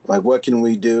me. Like, what can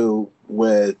we do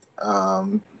with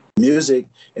music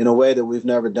in a way that we've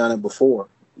never done it before?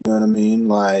 You know what I mean?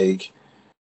 Like,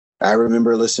 I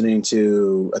remember listening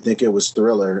to, I think it was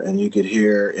Thriller, and you could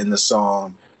hear in the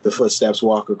song the footsteps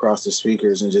walk across the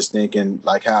speakers, and just thinking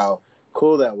like how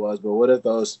cool that was. But what if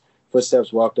those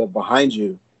footsteps walked up behind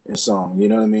you in song? You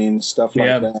know what I mean? Stuff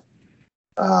like that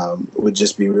would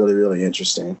just be really, really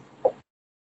interesting.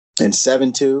 And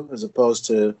 7.2 as opposed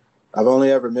to, I've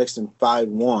only ever mixed in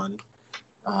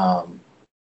 5.1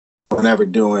 whenever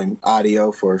doing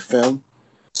audio for film.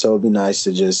 So it'd be nice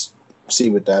to just see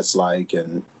what that's like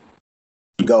and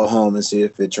go home and see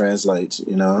if it translates,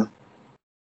 I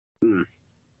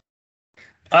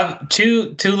have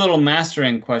two little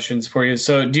mastering questions for you.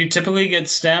 So do you typically get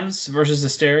stems versus a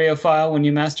stereo file when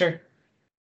you master?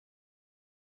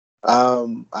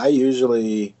 I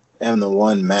usually am the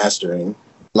one mastering.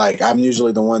 Like, I'm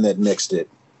usually the one that mixed it.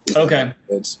 Okay.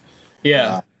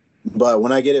 But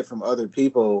when I get it from other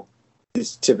people,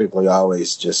 it's typically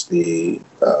always just the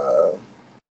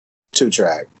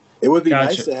 2-track. It would be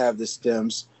nice to have the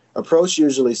stems. Approach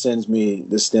usually sends me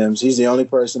the stems. He's the only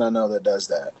person I know that does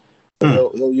that.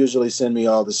 He'll usually send me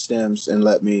all the stems and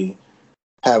let me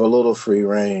have a little free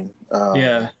reign.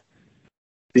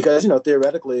 Because,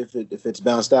 theoretically, if it's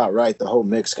bounced out right, the whole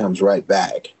mix comes right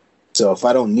back. So if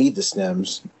I don't need the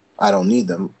stems, I don't need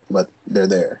them, but they're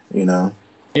there,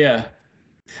 Yeah.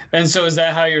 And so is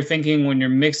that how you're thinking when you're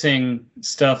mixing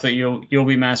stuff that you'll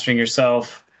be mastering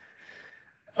yourself?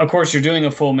 Of course, you're doing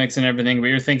a full mix and everything, but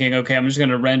you're thinking, okay, I'm just going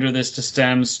to render this to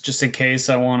stems just in case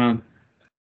I want to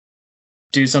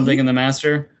do something in the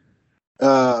master?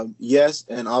 Yes,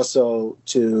 and also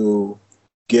to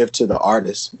give to the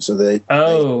artist so they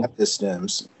have the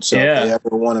stems. So if they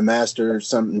ever want to master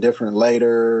something different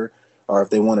later, or if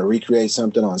they want to recreate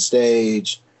something on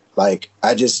stage, like,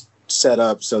 I just set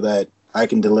up so that I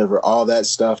can deliver all that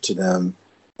stuff to them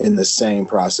in the same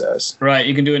process. Right.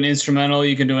 You can do an instrumental,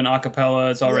 you can do an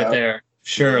acapella. It's all right there.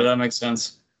 Sure. That makes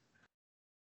sense.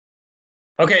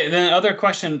 Okay. Then other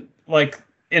question, like,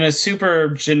 in a super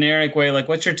generic way, like,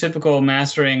 what's your typical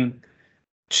mastering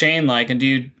chain like? And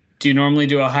do you normally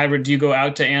do a hybrid? Do you go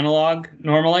out to analog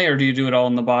normally, or do you do it all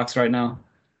in the box right now?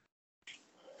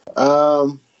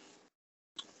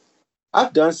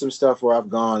 I've done some stuff where I've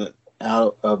gone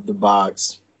out of the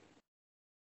box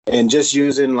and just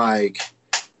using like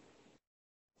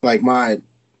my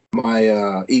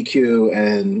EQ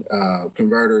and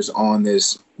converters on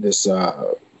this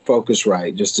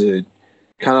Focusrite, just to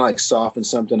kind of like soften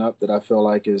something up that I feel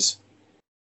like it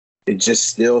just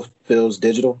still feels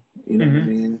digital. You know what I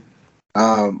mean?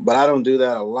 But I don't do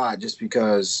that a lot just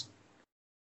because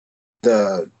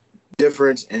the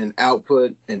difference in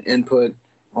output and input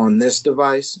on this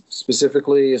device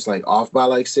specifically is like off by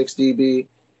like 6 dB.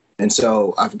 And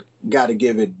so I've got to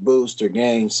give it boost or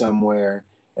gain somewhere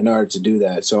in order to do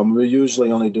that. So I'm usually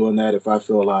only doing that if I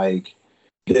feel like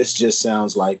this just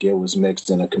sounds like it was mixed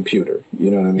in a computer.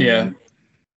 You know what I mean? Yeah.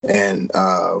 And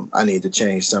I need to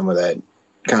change some of that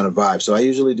kind of vibe. So I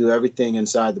usually do everything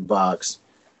inside the box.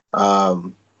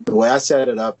 The way I set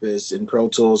it up is in Pro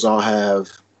Tools, I'll have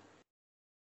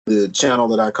the channel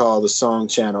that I call the song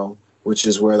channel, which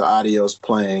is where the audio is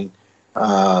playing.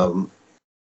 I'll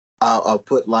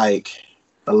put like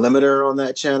a limiter on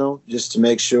that channel just to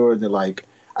make sure that, like,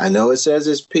 I know it says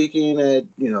it's peaking at,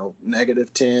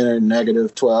 -10 or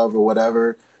 -12 or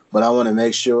whatever, but I want to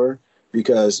make sure,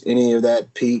 because any of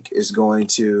that peak is going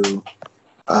to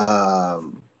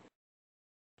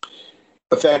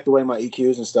affect the way my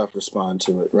EQs and stuff respond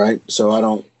to it, right? So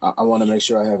I want to make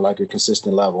sure I have like a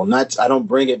consistent level. I don't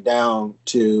bring it down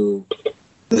to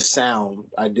the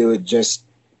sound. I do it just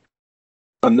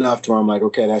enough to where I'm like,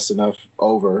 okay, that's enough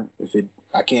over.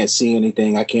 I can't see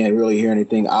anything, I can't really hear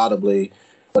anything audibly,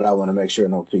 but I want to make sure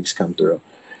no peaks come through.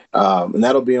 And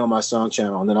that'll be on my sound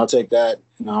channel. And then I'll take that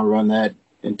and I'll run that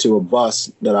into a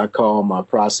bus that I call my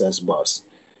process bus.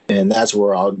 And that's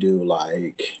where I'll do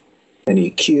like an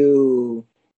EQ,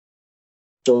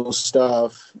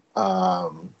 stuff.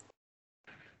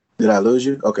 Did I lose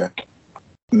you? Okay.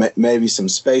 Maybe some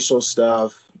spatial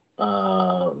stuff,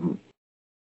 and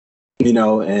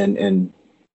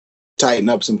tighten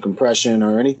up some compression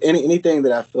or anything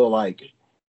that I feel like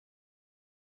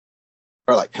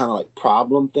are like kind of like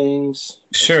problem things.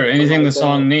 Sure, anything the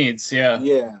song needs. Yeah.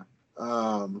 Yeah.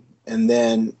 And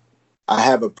then I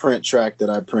have a print track that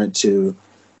I print to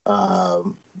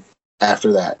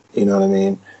after that. You know what I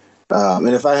mean? And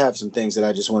if I have some things that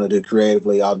I just want to do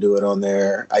creatively, I'll do it on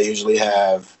there. I usually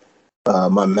have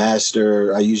my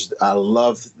master. I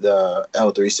love the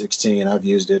L316. I've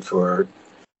used it for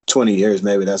 20 years,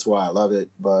 maybe that's why I love it.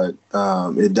 But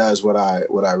it does what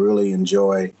I really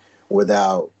enjoy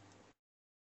without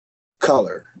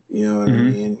color. You know what I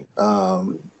mean?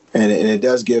 And it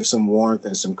does give some warmth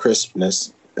and some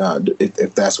crispness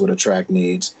if that's what a track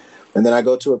needs. And then I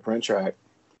go to a print track.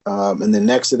 And then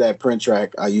next to that print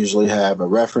track, I usually have a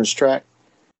reference track.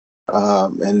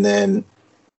 And then,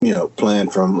 playing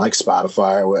from like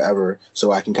Spotify or whatever,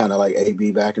 so I can kind of like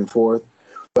A/B back and forth.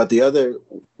 But the other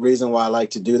reason why I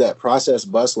like to do that process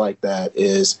bus like that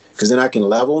is because then I can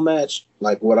level match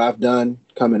like what I've done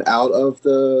coming out of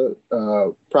the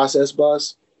process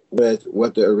bus with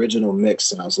what the original mix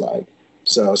sounds like.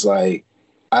 So it's like,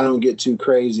 I don't get too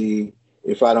crazy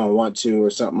if I don't want to or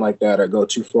something like that, or go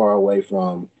too far away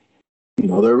from,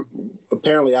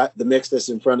 apparently the mix that's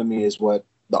in front of me is what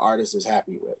the artist is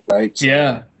happy with, right? So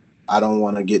yeah. I don't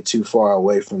want to get too far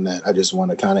away from that. I just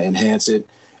want to kind of enhance it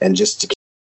and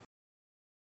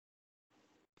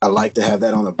I like to have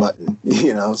that on a button,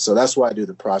 so that's why I do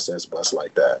the process bus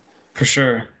like that. For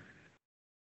sure.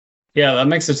 Yeah, that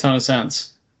makes a ton of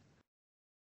sense.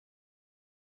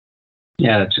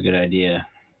 Yeah, that's a good idea.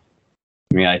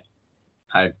 I mean,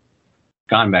 I've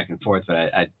gone back and forth, but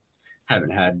I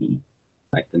haven't had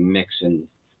like the mix and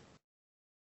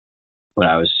what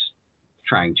I was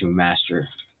trying to master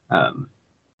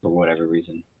for whatever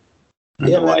reason.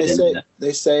 Yeah, man,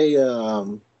 they say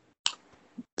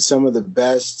some of the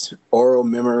best oral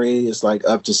memory is like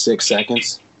up to 6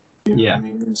 seconds. You know what I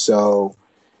mean? So,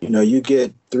 you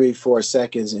get 3-4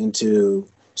 seconds into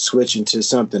switching to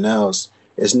something else,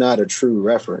 it's not a true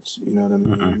reference. You know what I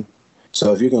mean? Mm-hmm.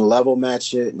 So if you can level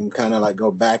match it and kind of like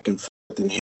go back and forth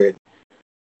and hear it,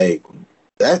 like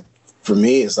that for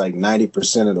me is like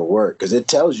 90% of the work, because it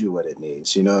tells you what it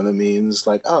needs. You know what I mean? It's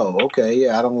like, oh, okay,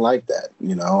 yeah, I don't like that,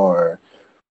 or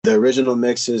the original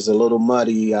mix is a little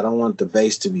muddy. I don't want the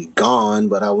bass to be gone,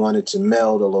 but I want it to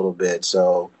meld a little bit.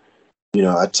 So,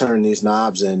 I turn these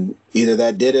knobs and either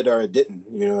that did it or it didn't.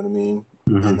 You know what I mean?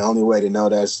 Mm-hmm. And the only way to know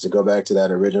that is to go back to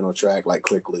that original track like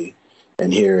quickly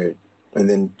and hear it. And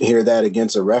then hear that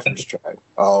against a reference track,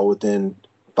 all within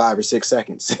 5 or 6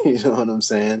 seconds. You know what I'm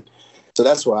saying? So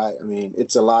that's why, I mean,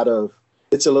 it's a little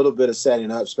bit of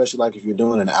setting up, especially like if you're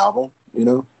doing an album,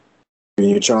 and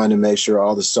you're trying to make sure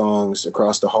all the songs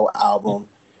across the whole album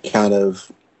kind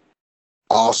of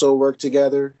also work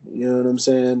together. You know what I'm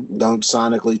saying? Don't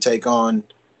sonically take on,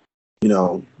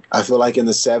 I feel like in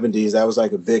the 70s, that was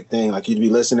like a big thing. Like you'd be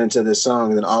listening to this song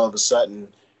and then all of a sudden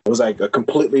it was like a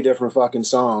completely different fucking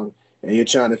song. And you're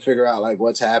trying to figure out like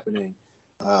what's happening.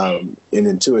 And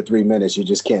in 2 or 3 minutes, you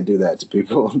just can't do that to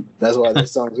people. That's why their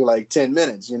songs are like 10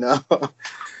 minutes,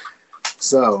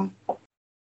 So,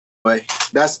 but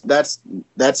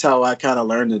that's how I kind of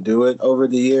learned to do it over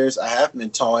the years. I have been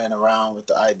toying around with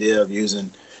the idea of using,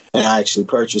 and I actually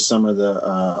purchased some of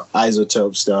the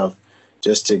iZotope stuff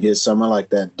just to get some of like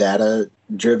that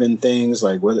data-driven things,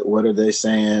 like what are they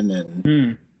saying,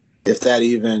 and if that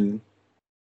even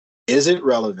is it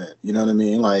relevant? You know what I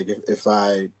mean? Like if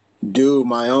I do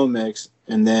my own mix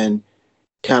and then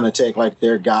kind of take like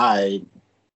their guide,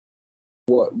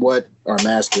 what our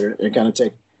master, and kind of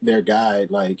take their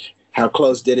guide, like how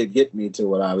close did it get me to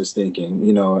what I was thinking,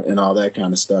 and all that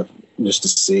kind of stuff, just to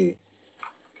see.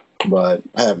 But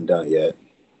I haven't done it yet.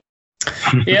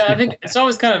 Yeah, I think it's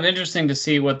always kind of interesting to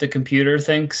see what the computer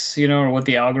thinks, or what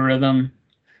the algorithm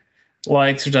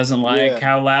likes or doesn't like,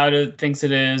 how loud it thinks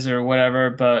it is or whatever.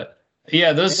 But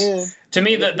yeah, to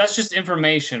me, that's just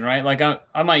information, right? Like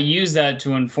I might use that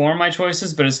to inform my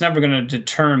choices, but it's never going to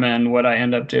determine what I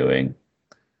end up doing.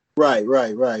 Right.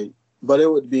 But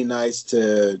it would be nice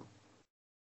to.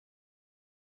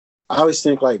 I always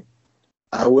think like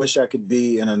I wish I could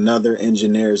be in another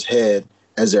engineer's head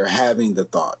as they're having the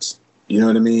thoughts. You know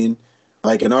what I mean?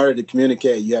 Like in order to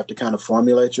communicate, you have to kind of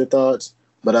formulate your thoughts.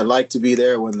 But I'd like to be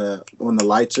there when the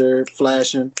lights are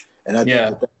flashing, and I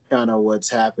think that's kind of what's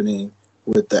happening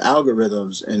with the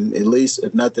algorithms. And at least,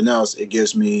 if nothing else, it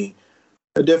gives me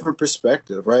a different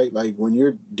perspective, right? Like when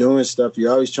you're doing stuff,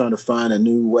 you're always trying to find a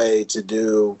new way to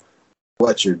do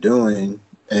what you're doing,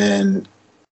 and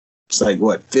it's like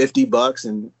what, $50,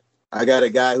 and I got a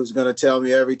guy who's going to tell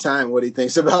me every time what he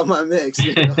thinks about my mix.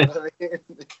 You know what I mean?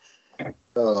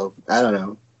 So I don't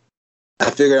know. I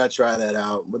figured I'd try that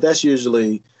out, but that's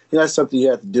usually, that's something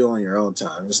you have to do on your own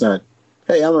time. It's not,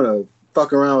 hey, I'm going to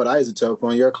fuck around with iZotope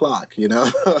on your clock,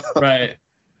 Right.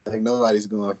 Like nobody's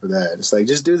going for that. It's like,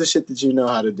 just do the shit that you know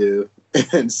how to do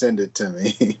and send it to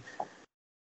me.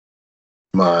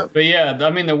 But yeah,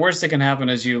 I mean, the worst that can happen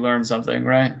is you learn something,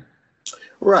 right?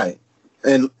 Right.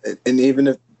 And even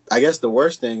if, I guess the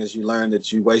worst thing is you learn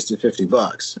that you wasted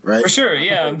 $50, right? For sure,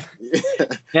 yeah.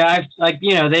 Yeah,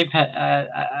 they've had.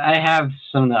 I have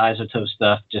some of the iZotope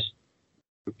stuff. Just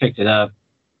picked it up,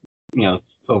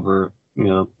 over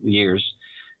years,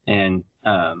 and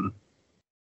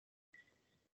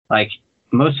like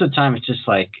most of the time it's just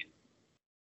like,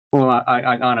 well,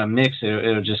 I on a mix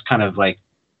it'll just kind of like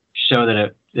show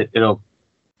that it'll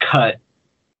cut,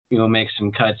 make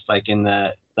some cuts like in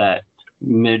that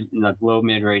low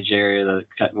mid range area, the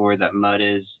cut where that mud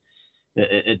is.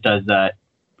 It does that.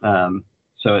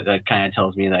 So that kind of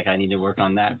tells me like I need to work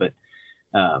on that. But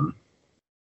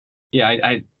yeah,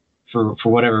 I for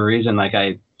whatever reason, like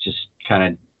I just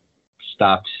kind of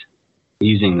stopped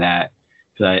using that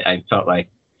because I felt like,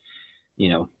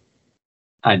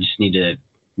 I just need to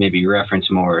maybe reference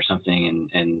more or something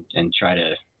and try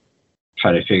to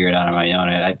figure it out on my own.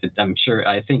 I'm sure.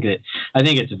 I think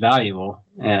it's valuable,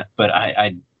 but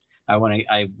I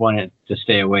want it to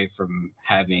stay away from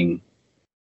having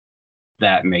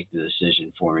that make the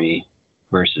decision for me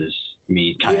versus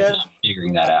me kind of just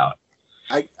figuring that out.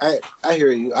 I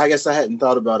hear you. I guess I hadn't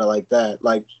thought about it like that.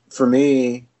 Like for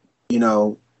me,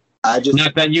 I just,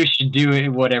 not that you should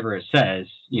do whatever it says,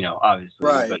 obviously.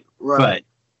 Right. But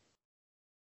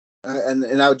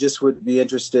and I just would be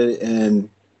interested in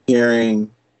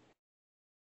hearing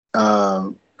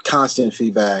constant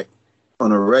feedback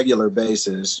on a regular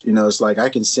basis. It's like I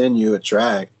can send you a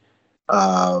track,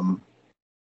 but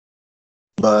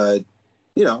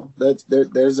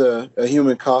there's a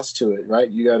human cost to it, right?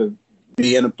 You got to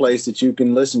be in a place that you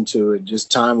can listen to it, just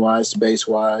time wise, space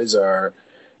wise, or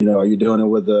you're doing it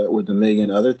with a million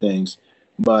other things.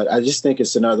 But I just think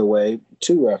it's another way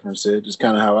to reference it. Just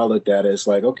kind of how I looked at it. It's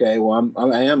like, okay, well,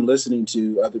 I am listening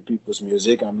to other people's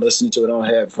music. I'm listening to it on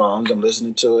headphones. I'm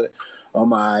listening to it on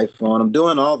my iPhone. I'm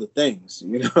doing all the things,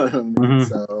 you know what I mean? Mm-hmm.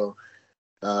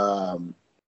 So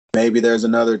maybe there's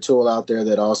another tool out there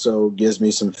that also gives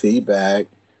me some feedback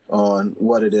on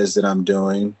what it is that I'm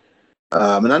doing.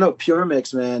 And I know Pure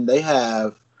Mix, man, they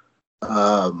have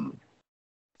a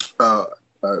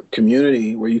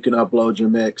community where you can upload your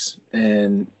mix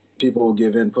and people will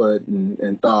give input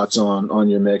and thoughts on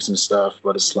your mix and stuff.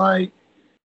 But it's like,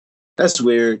 that's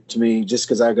weird to me just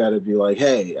because I got to be like,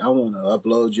 hey, I want to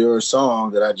upload your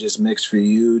song that I just mixed for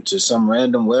you to some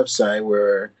random website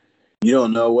where you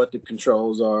don't know what the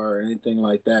controls are or anything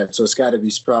like that. So it's got to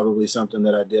be probably something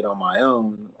that I did on my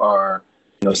own or,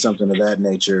 something of that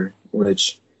nature,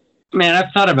 which. Man,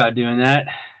 I've thought about doing that.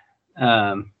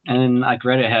 And like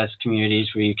Reddit has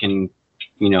communities where you can,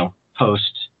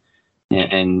 post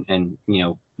and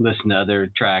listen to other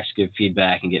tracks, give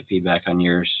feedback and get feedback on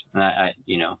yours. And I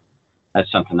that's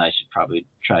something I should probably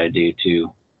try to do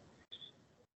too.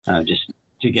 Just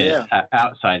to get an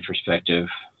outside perspective.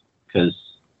 Cause,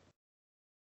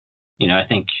 I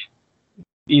think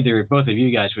either both of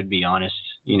you guys would be honest,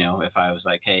 if I was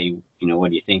like, hey, what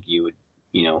do you think? You would,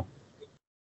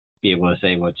 be able to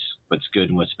say what's good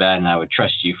and what's bad, and I would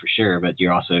trust you for sure. But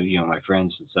you're also, my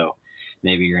friends, and so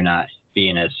maybe you're not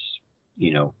being as,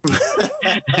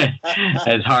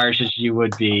 as harsh as you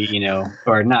would be,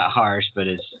 or not harsh, but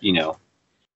as,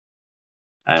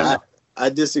 I don't know. I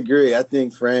disagree. I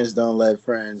think friends don't let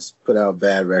friends put out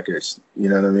bad records. You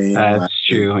know what I mean? That's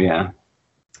true. Yeah.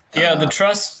 Yeah. The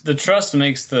trust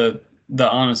makes the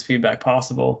honest feedback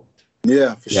possible.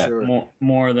 Yeah, for sure.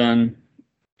 More than,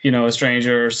 a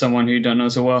stranger or someone who you don't know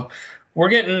so well. We're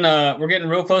getting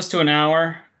real close to an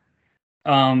hour.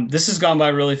 This has gone by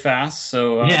really fast.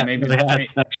 So maybe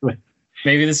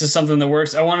this is something that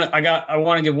works. I want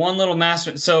to give one little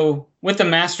master. So with the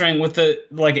mastering, with the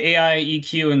like AI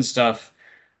EQ and stuff,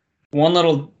 one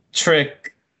little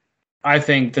trick I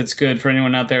think that's good for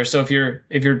anyone out there. So if you're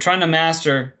trying to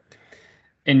master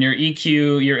and your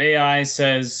EQ, your AI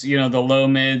says, the low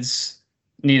mids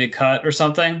need a cut or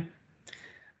something,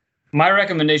 my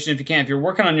recommendation, if you're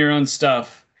working on your own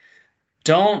stuff,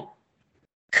 don't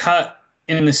cut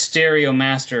in the stereo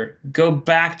master. Go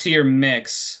back to your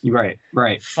mix. Right.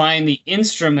 Find the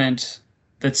instrument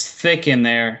that's thick in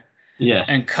there. Yeah.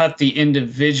 And cut the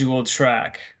individual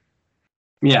track.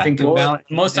 Yeah. I think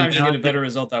most times you get a better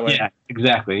result that way. Yeah,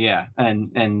 exactly. Yeah.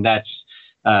 And that's,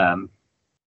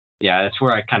 that's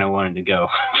where I kind of wanted to go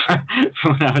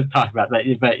when I was talking about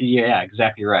that. But yeah,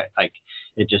 exactly right. Like,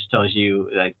 it just tells you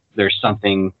like there's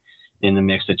something in the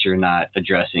mix that you're not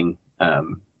addressing,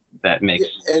 that makes.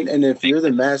 And if you're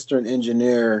the mastering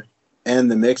engineer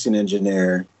and the mixing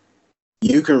engineer,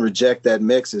 you can reject that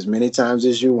mix as many times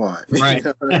as you want. Right. You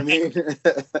know what I mean?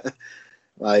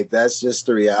 Like, that's just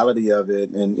the reality of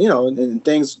it. And, and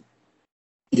things,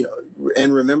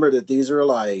 and remember that these are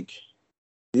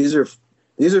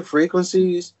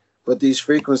frequencies, but these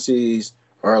frequencies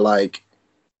are like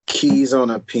keys on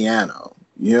a piano.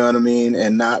 You know what I mean?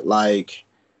 And not like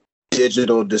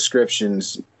digital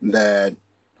descriptions that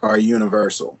are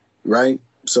universal, right?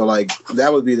 So like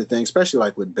that would be the thing, especially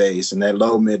like with bass and that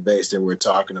low mid bass that we're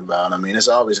talking about. I mean, it's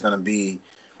always going to be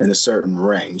in a certain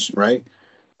range, right?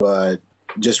 But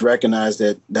just recognize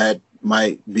that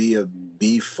might be a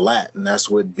B flat, and that's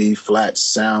what B flats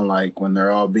sound like when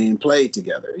they're all being played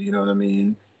together. You know what I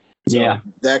mean? So yeah.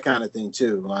 That kind of thing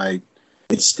too. Like,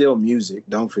 it's still music.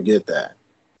 Don't forget that.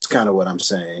 It's kind of what I'm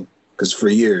saying. Because for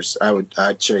years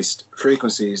I chased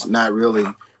frequencies, not really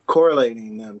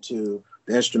correlating them to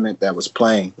the instrument that was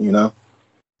playing. Well,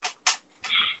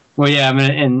 yeah. I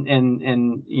mean,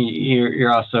 and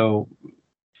you're also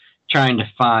trying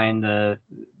to find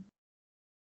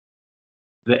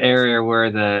the area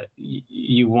where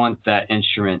you want that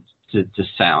instrument to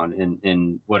sound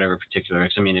in whatever particular.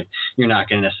 I mean, if you're not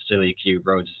going to necessarily cue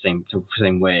Rhodes the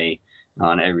same way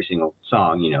on every single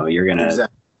song, you're going to,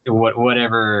 exactly.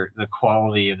 Whatever the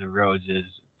quality of the Rhodes is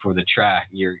for the track,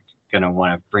 you're going to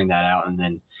want to bring that out and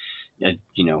then,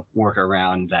 work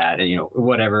around that,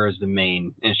 whatever is the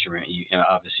main instrument,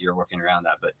 obviously you're working around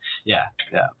that, but yeah.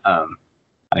 I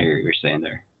hear what you're saying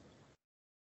there.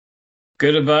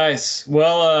 Good advice.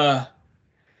 Well,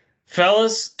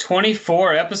 fellas,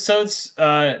 24 episodes.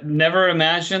 Never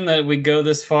imagined that we'd go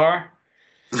this far.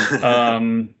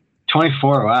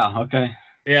 24. Wow. Okay.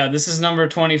 Yeah, this is number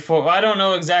 24. I don't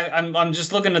know exactly. I'm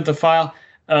just looking at the file.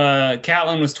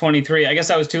 Catlin was 23. I guess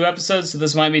that was 2 episodes, so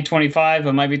this might be 25.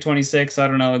 It might be 26. I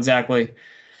don't know exactly.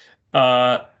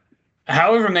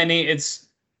 However many, it's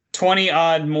 20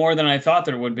 odd more than I thought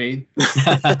there would be.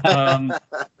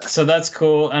 So that's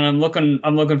cool. And I'm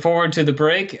looking forward to the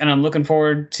break, and I'm looking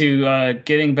forward to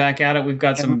getting back at it. We've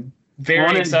got some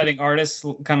very exciting artists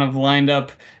kind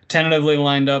of tentatively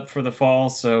lined up for the fall.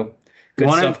 So good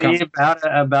stuff comes.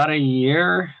 About a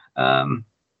year.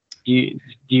 Do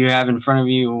you have in front of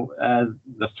you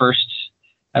the first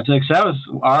episode?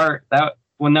 That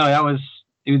was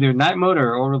either Night Mode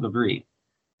or Orbital Debris.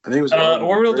 I think it was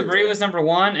Orbital Debris was number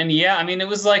 1, and yeah, I mean it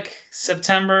was like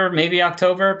September, maybe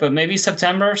October, but maybe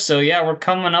September. So yeah, we're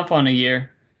coming up on a year.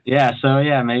 Yeah, so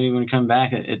yeah, maybe when we come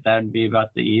back, that'd be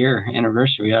about the year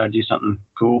anniversary. We ought to do something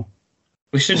cool.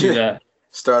 We should do that.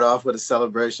 Start off with a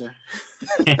celebration.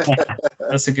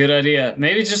 That's a good idea.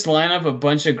 Maybe just line up a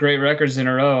bunch of great records in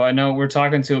a row. I know we're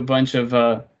talking to a bunch of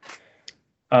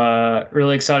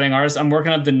really exciting artists. I'm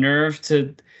working up the nerve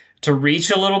to reach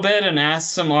a little bit and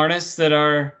ask some artists that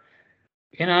are,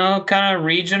 kind of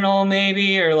regional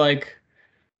maybe, or like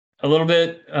a little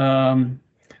bit,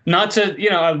 not to,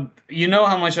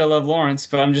 how much I love Lawrence,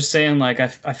 but I'm just saying, like, I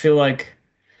feel like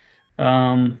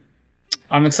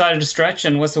I'm excited to stretch,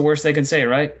 and what's the worst they can say,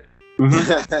 right?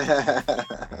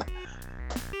 Mm-hmm.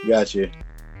 Got you.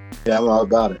 Yeah, I'm all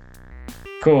about it.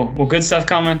 Cool. Well, good stuff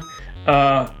coming.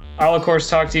 I'll, of course,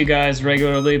 talk to you guys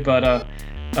regularly, but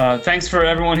thanks for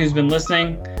everyone who's been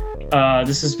listening.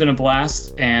 This has been a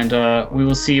blast, and we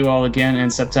will see you all again in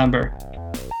September.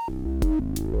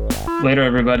 Later,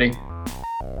 everybody.